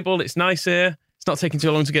corner table. It's nice here. It's not taking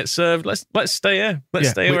too long to get served. Let's stay here.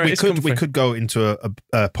 Stay where it is comfy. We could go into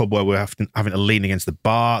a pub where we're having to lean against the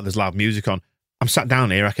bar. There's loud music on. I'm sat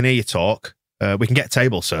down here. I can hear you talk. We can get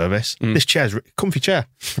table service. This chair's a comfy chair.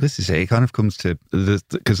 This is it. It kind of comes to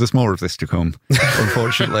because there's more of this to come,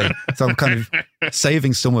 unfortunately. So I'm kind of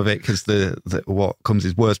saving some of it because what comes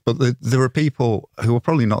is worse. But there are people who are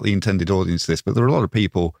probably not the intended audience to this, but there are a lot of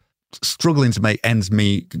people struggling to make ends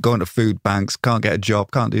meet, going to food banks, can't get a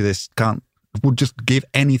job, can't do this, would just give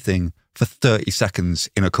anything for 30 seconds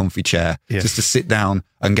in a comfy chair just to sit down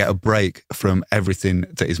and get a break from everything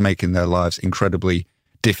that is making their lives incredibly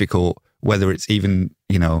difficult. Whether it's even,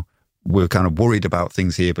 we're kind of worried about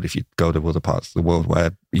things here, but if you go to other parts of the world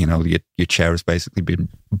where, your chair has basically been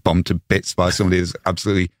bombed to bits by somebody that's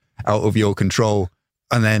absolutely out of your control.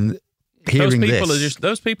 And then hearing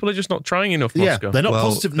those people are just not trying enough, Moscow. Yeah, they're not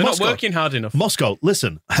positive. They're Moscow, not working hard enough. Moscow,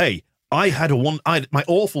 listen, hey, I had my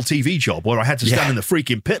awful TV job where I had to stand in the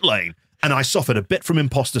freaking pit lane, and I suffered a bit from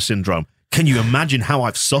imposter syndrome. Can you imagine how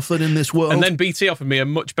I've suffered in this world? And then BT offered me a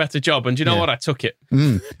much better job, and do you know what? I took it.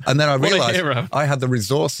 And then I What a realised hero. I had the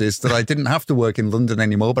resources that I didn't have to work in London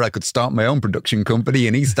anymore, but I could start my own production company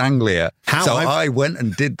in East Anglia. I went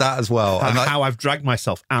and did that as well. How I've dragged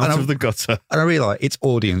myself out of the gutter. And I realised it's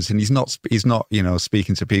audience, and he's not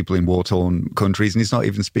speaking to people in war-torn countries, and he's not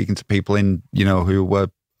even speaking to people in who were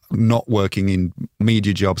not working in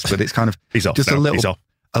media jobs. But it's kind of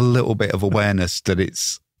a little bit of awareness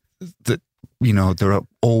that there are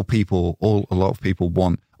a lot of people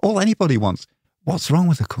want, all anybody wants. What's wrong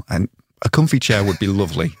with a comfy chair would be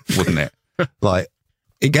lovely, wouldn't it? Like,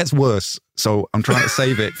 it gets worse, so I'm trying to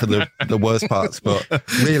save it for the worst parts. But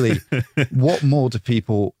really, what more do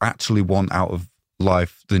people actually want out of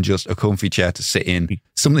life than just a comfy chair to sit in,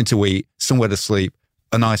 something to eat, somewhere to sleep,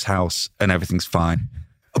 a nice house, and everything's fine?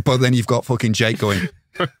 But then you've got fucking Jake going,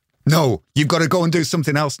 no, you've got to go and do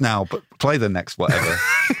something else now, but play the next whatever.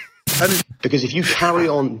 Because if you carry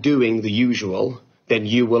on doing the usual, then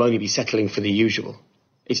you will only be settling for the usual.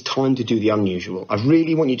 It's time to do the unusual. I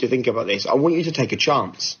really want you to think about this. I want you to take a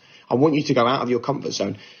chance. I want you to go out of your comfort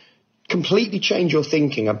zone. Completely change your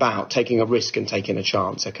thinking about taking a risk and taking a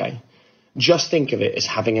chance, okay? Just think of it as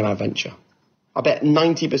having an adventure. I bet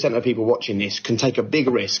 90% of people watching this can take a big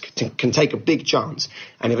risk, can take a big chance,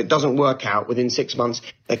 and if it doesn't work out within 6 months,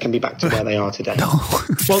 they can be back to where they are today.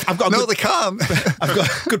 Well, they can't. I've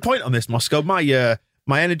got a good point on this, Moscow. My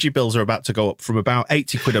energy bills are about to go up from about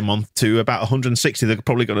 80 quid a month to about 160. They're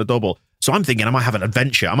probably going to double. So I'm thinking I might have an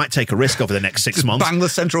adventure. I might take a risk over the next 6 months. Bang the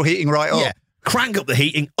central heating right up. Yeah. Crank up the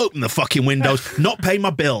heating, open the fucking windows, not pay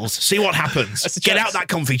my bills, see what happens. Get out that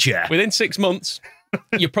comfy chair. Within 6 months,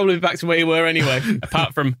 you're probably back to where you were anyway,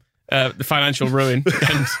 apart from the financial ruin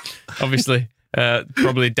and obviously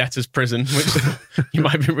probably debtor's prison, which you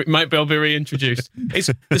might be able to be reintroduced. It's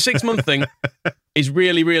the 6 month thing is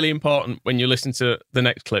really, really important when you listen to the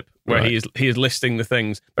next clip where he is listing the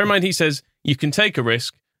things. Bear in mind, he says you can take a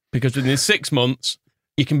risk because within 6 months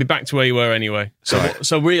you can be back to where you were anyway.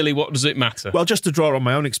 So really, what does it matter? Well, just to draw on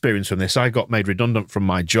my own experience from this, I got made redundant from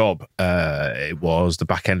my job. It was the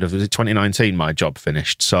back end of 2019, my job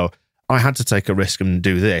finished. So I had to take a risk and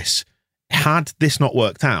do this. Had this not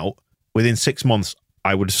worked out, within 6 months,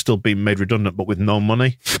 I would have still been made redundant, but with no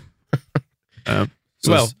money.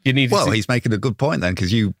 He's making a good point then,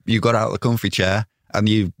 because you got out of the comfy chair and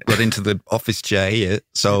you got into the office chair here.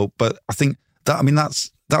 So, but I think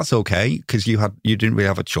that's okay, because you didn't really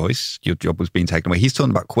have a choice. Your job was being taken away. He's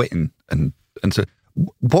talking about quitting, and so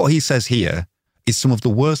what he says here is some of the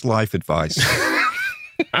worst life advice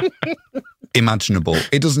imaginable.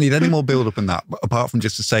 It doesn't need any more build-up than that, apart from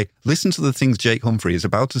just to say, listen to the things Jake Humphrey is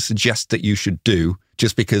about to suggest that you should do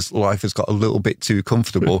just because life has got a little bit too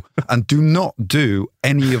comfortable, and do not do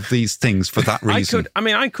any of these things for that reason.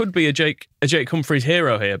 I could be a Jake Humphreys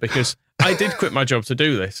hero here, because I did quit my job to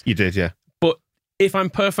do this. You did, yeah. But if I'm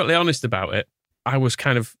perfectly honest about it, I was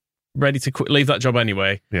kind of ready to leave that job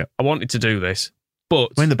anyway. Yeah. I wanted to do this.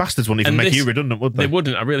 But the bastards wouldn't even make you redundant, would they? They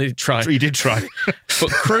wouldn't. I really tried. You did try. But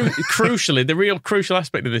crucially, the real crucial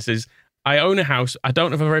aspect of this is I own a house. I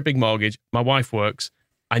don't have a very big mortgage. My wife works.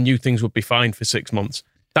 I knew things would be fine for 6 months.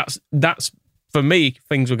 That's for me,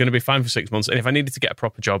 things were going to be fine for 6 months. And if I needed to get a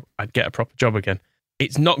proper job, I'd get a proper job again.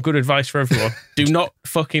 It's not good advice for everyone. Do not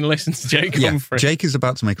fucking listen to Jake Humphrey. Jake is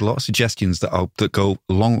about to make a lot of suggestions that go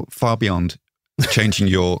far beyond changing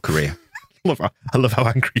your career. I love how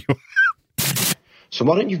angry you are. So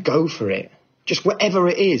why don't you go for it? Just whatever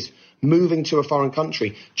it is, moving to a foreign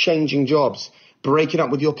country, changing jobs, breaking up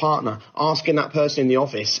with your partner, asking that person in the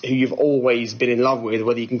office who you've always been in love with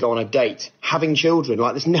whether you can go on a date, having children.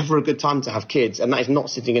 Like, there's never a good time to have kids, and that is not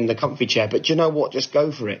sitting in the comfy chair. But do you know what? Just go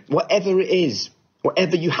for it. Whatever it is,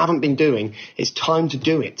 whatever you haven't been doing, it's time to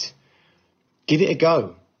do it. Give it a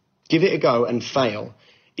go. Give it a go, and fail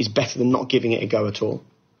is better than not giving it a go at all.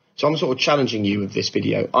 So I'm sort of challenging you with this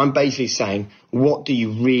video. I'm basically saying, what do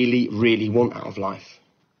you really, really want out of life?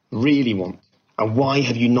 Really want? And why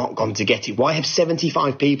have you not gone to get it? Why have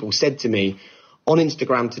 75 people said to me on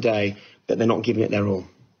Instagram today that they're not giving it their all?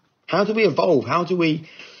 How do we evolve? How do we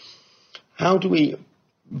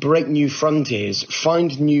break new frontiers,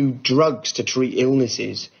 find new drugs to treat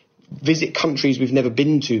illnesses, visit countries we've never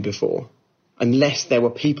been to before, unless there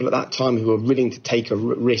were people at that time who were willing to take a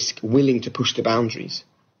risk, willing to push the boundaries?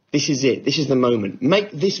 This is it. This is the moment.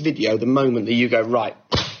 Make this video the moment that you go, right,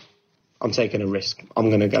 I'm taking a risk. I'm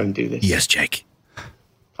going to go and do this. Yes, Jake.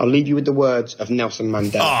 I'll leave you with the words of Nelson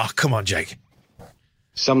Mandela. Oh, come on, Jake.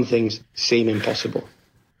 Some things seem impossible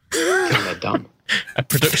until they're done. A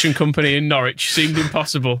production company in Norwich seemed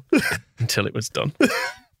impossible until it was done.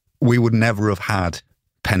 We would never have had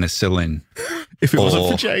penicillin if it wasn't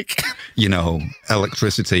for Jake.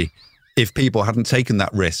 Electricity. If people hadn't taken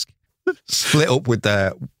that risk, split up with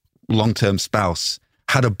their long-term spouse,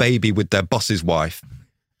 had a baby with their boss's wife,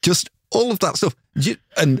 just all of that stuff.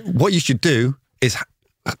 And what you should do is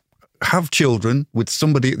have children with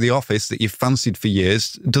somebody at the office that you've fancied for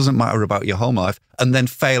years. It doesn't matter about your home life, and then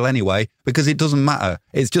fail anyway because it doesn't matter.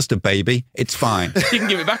 It's just a baby. It's fine. You can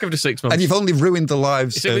give it back after 6 months. And you've only ruined the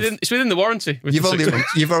lives. It's within the warranty. You've only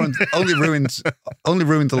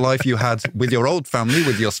ruined the life you had with your old family,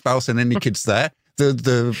 with your spouse and any kids there.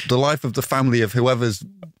 The life of the family of whoever's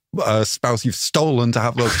spouse you've stolen to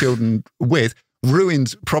have those children with.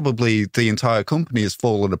 Ruined. Probably the entire company has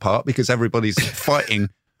fallen apart because everybody's fighting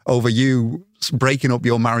over you breaking up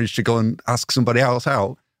your marriage to go and ask somebody else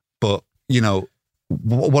out. But,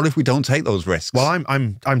 what if we don't take those risks? Well,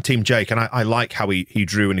 I'm Team Jake, and I like how he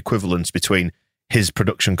drew an equivalence between his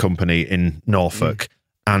production company in Norfolk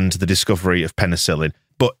and the discovery of penicillin.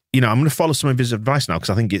 But, I'm going to follow some of his advice now because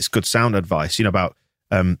I think it's good sound advice, about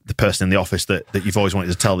the person in the office that you've always wanted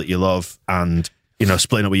to tell that you love and,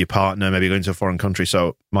 splitting up with your partner, maybe going to a foreign country.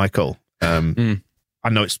 So, Michael, I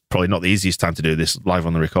know it's probably not the easiest time to do this live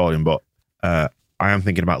on the recording, but I am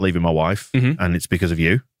thinking about leaving my wife, and it's because of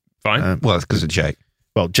you. Fine. Well, it's because of Jake.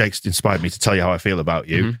 Well, Jake's inspired me to tell you how I feel about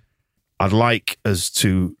you. I'd like us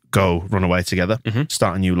to go run away together,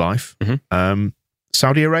 start a new life.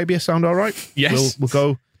 Saudi Arabia sound all right? Yes. We'll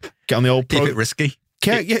go get on the old... Keep it risky.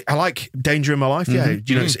 Yeah, I like danger in my life. Yeah,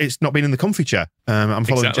 it's not being in the comfy chair. I'm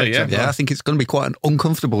following Jake. Yeah, I think it's going to be quite an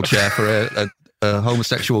uncomfortable chair for a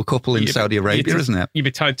homosexual couple in Saudi Arabia, isn't it? You'd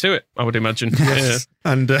be tied to it, I would imagine. Yes.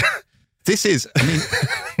 Yeah. And this is,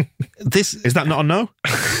 this is that not a no?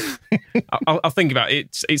 I'll think about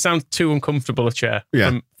it. It sounds too uncomfortable a chair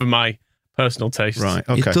for my personal taste. Right.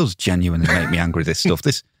 Okay. It does genuinely make me angry. This stuff.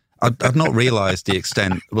 I've not realised the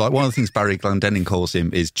extent. Like one of the things Barry Glendenning calls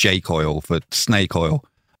him is Jake oil for snake oil,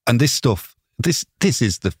 and this stuff. This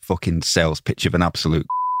is the fucking sales pitch of an absolute.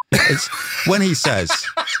 It's when he says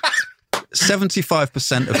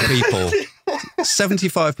 75%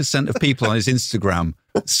 of people on his Instagram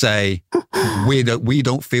say we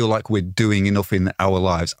don't feel like we're doing enough in our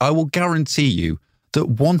lives. I will guarantee you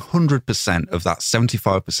that 100% of that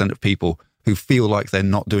 75% of people who feel like they're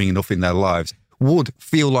not doing enough in their lives would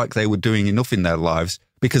feel like they were doing enough in their lives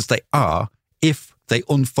because they are if they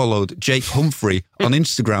unfollowed Jake Humphrey on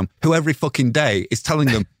Instagram, who every fucking day is telling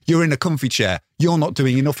them, you're in a comfy chair, you're not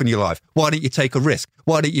doing enough in your life. Why don't you take a risk?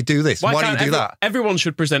 Why don't you do this? Why don't you do that? Everyone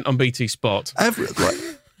should present on BT Sport.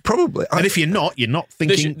 Probably. And if you're not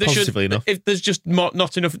thinking positively enough. If there's just not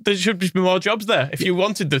enough, there should just be more jobs there if you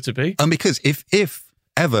wanted there to be. And because if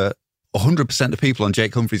ever 100% of people on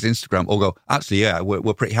Jake Humphrey's Instagram all go, actually, yeah,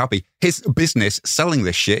 we're pretty happy. His business selling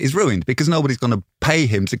this shit is ruined because nobody's going to pay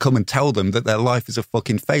him to come and tell them that their life is a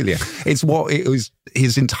fucking failure. It's what it was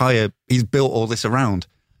he's built all this around.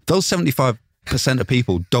 Those 75% of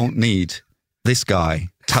people don't need this guy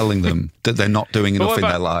telling them that they're not doing enough in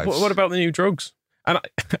their lives. What about the new drugs? And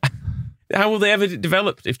how will they ever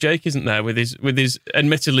develop if Jake isn't there with his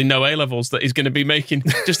admittedly no A levels that he's going to be making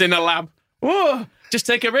just in a lab? Whoa! Just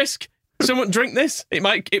take a risk. Someone drink this. It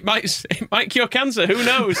might cure cancer. Who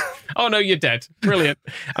knows? Oh no, you're dead. Brilliant.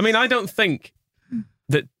 I mean, I don't think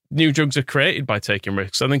that new drugs are created by taking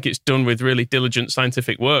risks. I think it's done with really diligent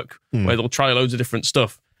scientific work where they'll try loads of different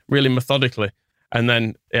stuff really methodically. And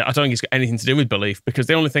then I don't think it's got anything to do with belief because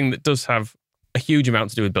the only thing that does have a huge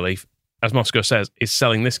amount to do with belief, as Moscow says, is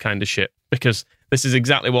selling this kind of shit because this is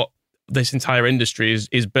exactly what this entire industry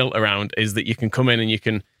is built around, is that you can come in and you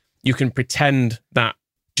can pretend that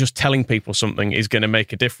just telling people something is going to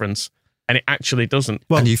make a difference, and it actually doesn't.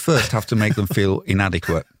 Well, and you first have to make them feel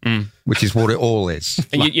inadequate, which is what it all is.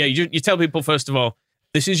 And you tell people, first of all,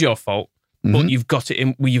 this is your fault, but you've got it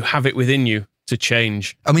in, you have it within you to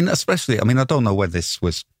change. I mean, I don't know when this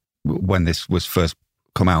was first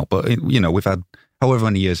come out, but we've had however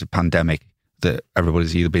many years of pandemic that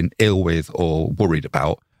everybody's either been ill with or worried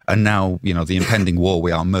about, and now the impending war,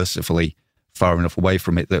 we are mercifully far enough away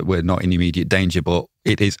from it that we're not in immediate danger, but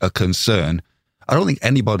it is a concern. I don't think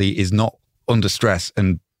anybody is not under stress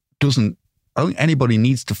and I don't think anybody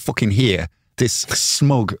needs to fucking hear this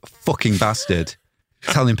smug fucking bastard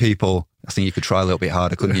telling people, I think you could try a little bit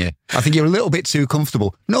harder, couldn't you? I think you're a little bit too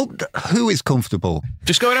comfortable. No, who is comfortable?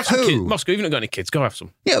 Just go and have some kids. Moscow, you've not got any kids, go have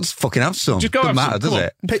some. Yeah, just fucking have some. Just go Doesn't have matter, some. does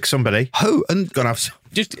it? Pick somebody. Who? And go and have some.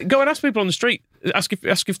 Just go and ask people on the street. Ask if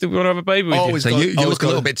they want to have a baby with you. So you look a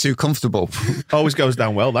little bit too comfortable. Always goes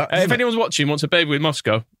down well, that. If anyone's watching wants a baby with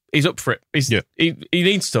Moscow, he's up for it. He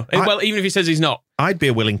needs to. Well, even if he says he's not. I'd be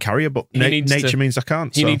a willing carrier, but nature means I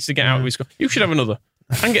can't. He needs to get out of his... You should have another.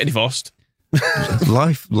 And get divorced.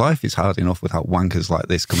 Life is hard enough without wankers like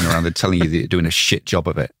this coming around and telling you that you're doing a shit job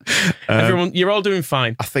of it. Everyone, you're all doing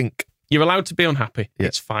fine. I think... You're allowed to be unhappy. Yeah.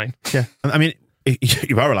 It's fine. Yeah. I mean,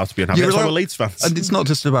 you are allowed to be unhappy. That's why we're Leeds fans. And it's not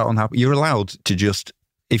just about unhappy. You're allowed to just...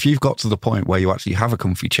 If you've got to the point where you actually have a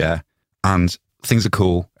comfy chair and things are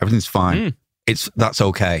cool, everything's fine, that's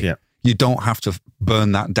okay. Yeah. You don't have to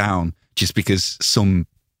burn that down just because some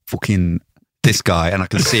fucking... This guy, and I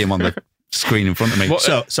can see him on the screen in front of me.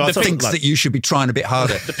 So I think that you should be trying a bit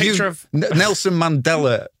harder. The picture of... Nelson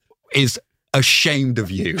Mandela is ashamed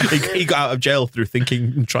of you. He got out of jail through thinking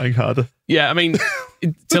and trying harder. Yeah, I mean,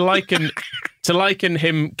 to liken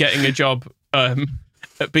him getting a job at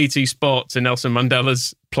BT Sport to Nelson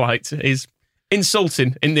Mandela's plight is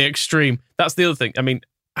insulting in the extreme. That's the other thing. I mean,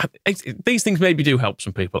 these things maybe do help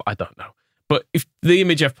some people. I don't know. But if the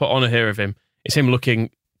image I've put on here of him is him looking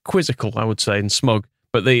quizzical, I would say, and smug,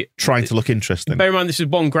 but trying to look interesting. Bear in mind, this is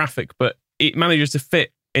one graphic, but it manages to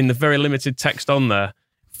fit in the very limited text on there.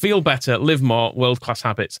 Feel better, live more, world-class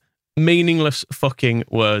habits. Meaningless fucking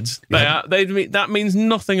words. Yeah. That means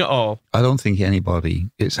nothing at all. I don't think anybody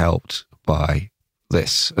is helped by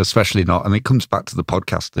this, especially not. And it comes back to the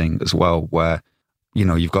podcast thing as well, where,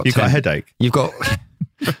 you've got... You've got a headache. You've got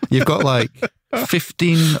like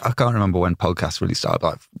 15... I can't remember when podcasts really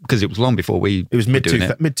started, because it was long before we... It was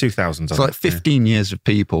mid-2000s. It's like 15 years of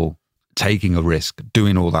people taking a risk,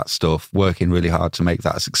 doing all that stuff, working really hard to make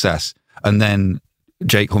that a success. And then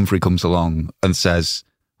Jake Humphrey comes along and says,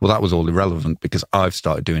 well, that was all irrelevant because I've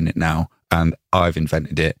started doing it now and I've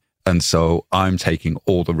invented it. And so I'm taking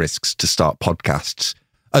all the risks to start podcasts.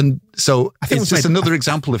 And so it's just another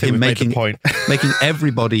example of him making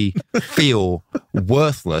everybody feel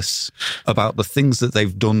worthless about the things that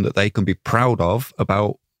they've done that they can be proud of,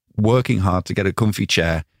 about working hard to get a comfy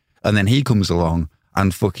chair. And then he comes along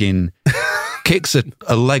and fucking kicks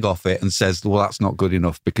a leg off it and says, well, that's not good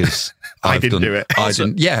enough because I didn't do it.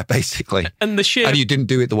 Yeah, basically. And you didn't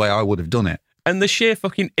do it the way I would have done it. And the sheer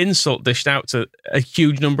fucking insult dished out to a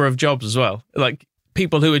huge number of jobs as well. Like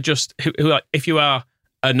people who are just, who like, if you are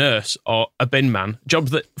a nurse or a bin man,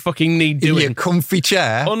 jobs that fucking need doing. In your comfy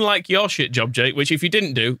chair. Unlike your shit job, Jake, which if you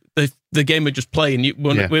didn't do, the game would just play and we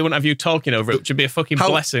wouldn't have you talking over it, which would be a fucking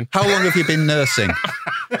blessing. How long have you been nursing?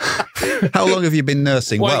 How long have you been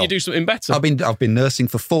nursing? Why don't you do something better? I've been nursing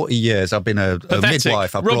for 40 years. I've been a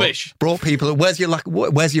midwife. I've brought people. Where's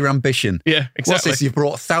your ambition? Yeah, exactly. What's this? You've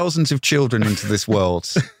brought thousands of children into this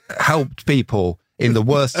world, helped people in the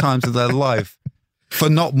worst times of their life for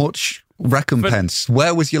not much recompense.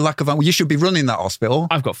 Where was your lack of... You should be running that hospital.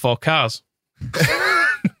 I've got 4 cars.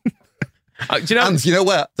 And you know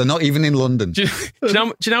where? They're not even in London. Do you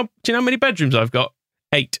know how many bedrooms I've got?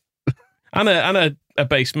 8. And a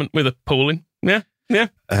basement with a pool in. Yeah.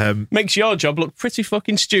 Makes your job look pretty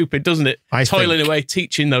fucking stupid, doesn't it? Toiling away,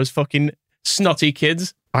 teaching those fucking snotty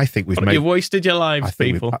kids. I think you've wasted your lives,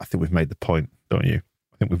 people. I think we've made the point, don't you?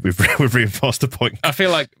 I think we've reinforced the point. I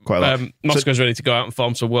feel like Moscow's ready to go out and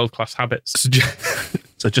form some world-class habits.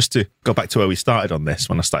 So just to go back to where we started on this,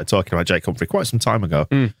 when I started talking about Jake Humphrey quite some time ago,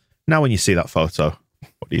 now when you see that photo,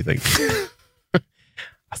 what do you think?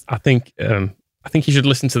 I think you should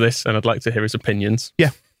listen to this, and I'd like to hear his opinions.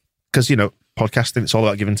 Yeah, because, podcasting, it's all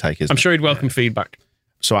about give and take, isn't it? I'm sure he'd welcome feedback.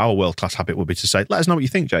 So our world-class habit would be to say, let us know what you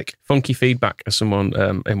think, Jake. Funky feedback, as someone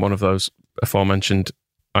in one of those aforementioned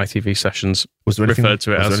ITV sessions was there anything, referred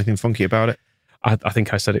to it was as. there anything funky about it? I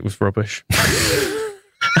think I said it was rubbish.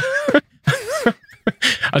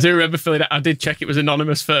 I do remember feeling that. I did check it was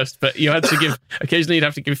anonymous first, but you had to occasionally you'd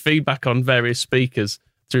have to give feedback on various speakers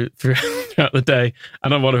throughout the day.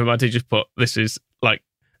 And on one of them I did just put, this is like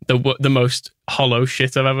the most hollow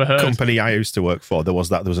shit I've ever heard. Company I used to work for, there was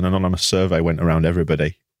an anonymous survey went around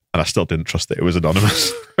everybody, and I still didn't trust that it was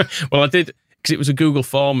anonymous. Well, I did, because it was a Google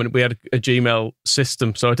form and we had a Gmail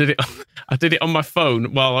system, so I did it on my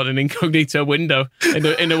phone while on an incognito window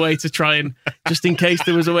in a way to try and, just in case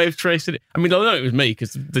there was a way of tracing it. I mean, I know it was me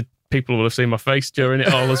because the people will have seen my face during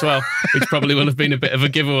it all as well, which probably will have been a bit of a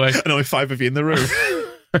giveaway. And only 5 of you in the room.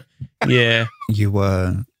 Yeah.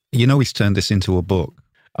 He's turned this into a book.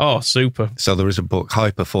 Oh, super. So there is a book,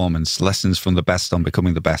 High Performance, Lessons from the Best on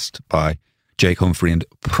Becoming the Best by Jake Humphrey and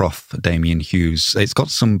Prof. Damien Hughes. It's got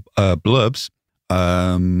some blurbs.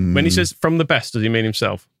 When he says from the best, does he mean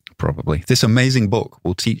himself? Probably. This amazing book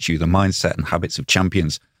will teach you the mindset and habits of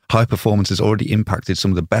champions, High performance has already impacted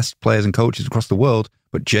some of the best players and coaches across the world,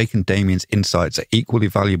 but Jake and Damien's insights are equally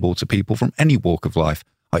valuable to people from any walk of life.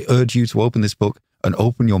 I urge you to open this book and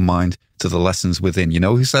open your mind to the lessons within. You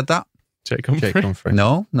know who said that? Jake Humphrey.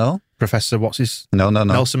 No. Professor, what's his? No.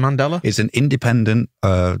 Nelson Mandela? It's an independent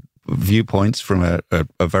viewpoints from a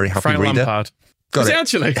very happy Frank reader. Lampard. Got Is it. it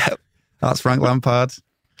actually? That's Frank Lampard.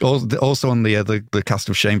 Also on the cast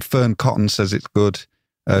of shame, Fern Cotton says it's good.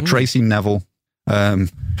 Tracy Neville,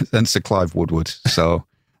 and Sir Clive Woodward. So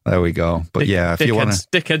there we go. But if you want to,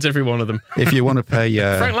 dickheads, every one of them. If you want to pay,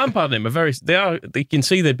 Frank Lampard and him you can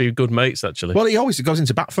see they'd be good mates actually. Well, he always goes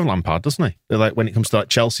into bat for Lampard, doesn't he? Like when it comes to like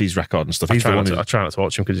Chelsea's record and stuff. I try not to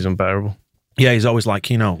watch him because he's unbearable. Yeah, he's always like,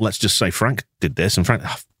 let's just say Frank did this, and Frank,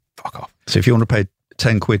 fuck off. So if you want to pay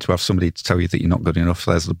 £10 to have somebody to tell you that you're not good enough,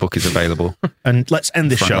 there's the book is available. And let's end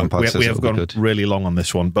this Frank show. Lampard We have gone really long on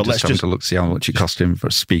this one, but let's just to look, see how much it cost him for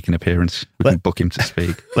a speaking appearance. We can book him to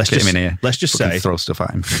speak. Let's get just, him in here. Let's just say, throw stuff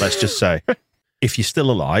at him. Let's just say, if you're still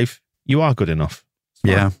alive, you are good enough.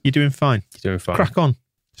 Yeah, you're doing fine. You're doing fine. Crack on,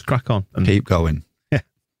 just crack on, and keep going. Yeah,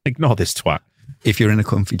 ignore this twat. If you're in a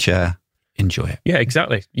comfy chair, enjoy it. Yeah,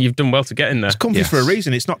 exactly. You've done well to get in there. It's comfy for a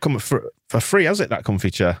reason. It's not coming for free, has it? That comfy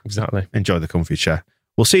chair. Exactly. Enjoy the comfy chair.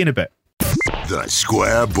 We'll see you in a bit. The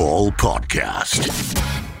Square Ball Podcast.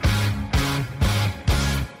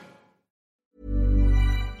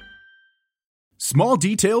 Small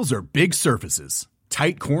details are big surfaces.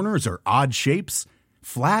 Tight corners are odd shapes.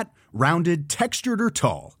 Flat, rounded, textured, or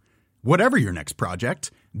tall. Whatever your next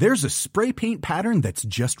project, there's a spray paint pattern that's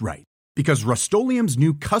just right. Because Rust-Oleum's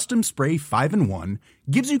new Custom Spray 5-in-1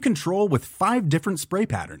 gives you control with 5 different spray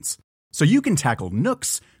patterns. So you can tackle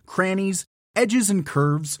nooks, crannies, edges, and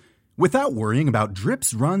curves without worrying about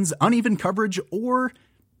drips, runs, uneven coverage, or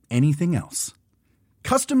anything else.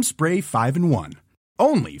 Custom Spray 5-in-1.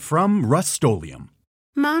 Only from Rust-Oleum.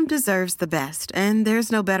 Mom deserves the best, and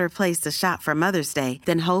there's no better place to shop for Mother's Day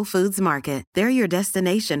than Whole Foods Market. They're your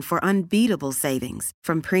destination for unbeatable savings,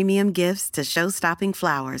 from premium gifts to show-stopping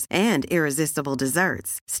flowers and irresistible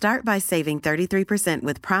desserts. Start by saving 33%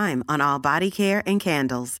 with Prime on all body care and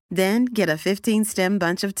candles. Then get a 15-stem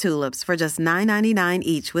bunch of tulips for just $9.99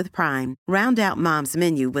 each with Prime. Round out Mom's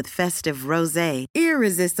menu with festive rosé,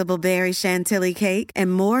 irresistible berry chantilly cake,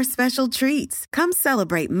 and more special treats. Come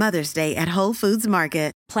celebrate Mother's Day at Whole Foods Market.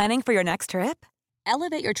 Planning for your next trip?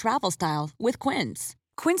 Elevate your travel style with Quince.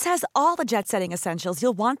 Quince has all the jet-setting essentials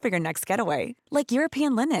you'll want for your next getaway, like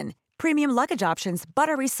European linen, premium luggage options,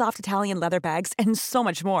 buttery soft Italian leather bags, and so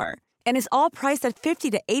much more. And is all priced at 50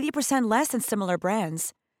 to 80% less than similar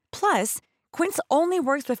brands. Plus, Quince only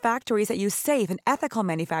works with factories that use safe and ethical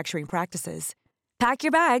manufacturing practices. Pack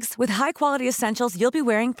your bags with high-quality essentials you'll be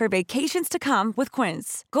wearing for vacations to come with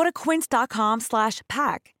Quince. Go to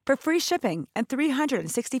quince.com/pack for free shipping and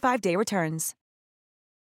 365-day returns.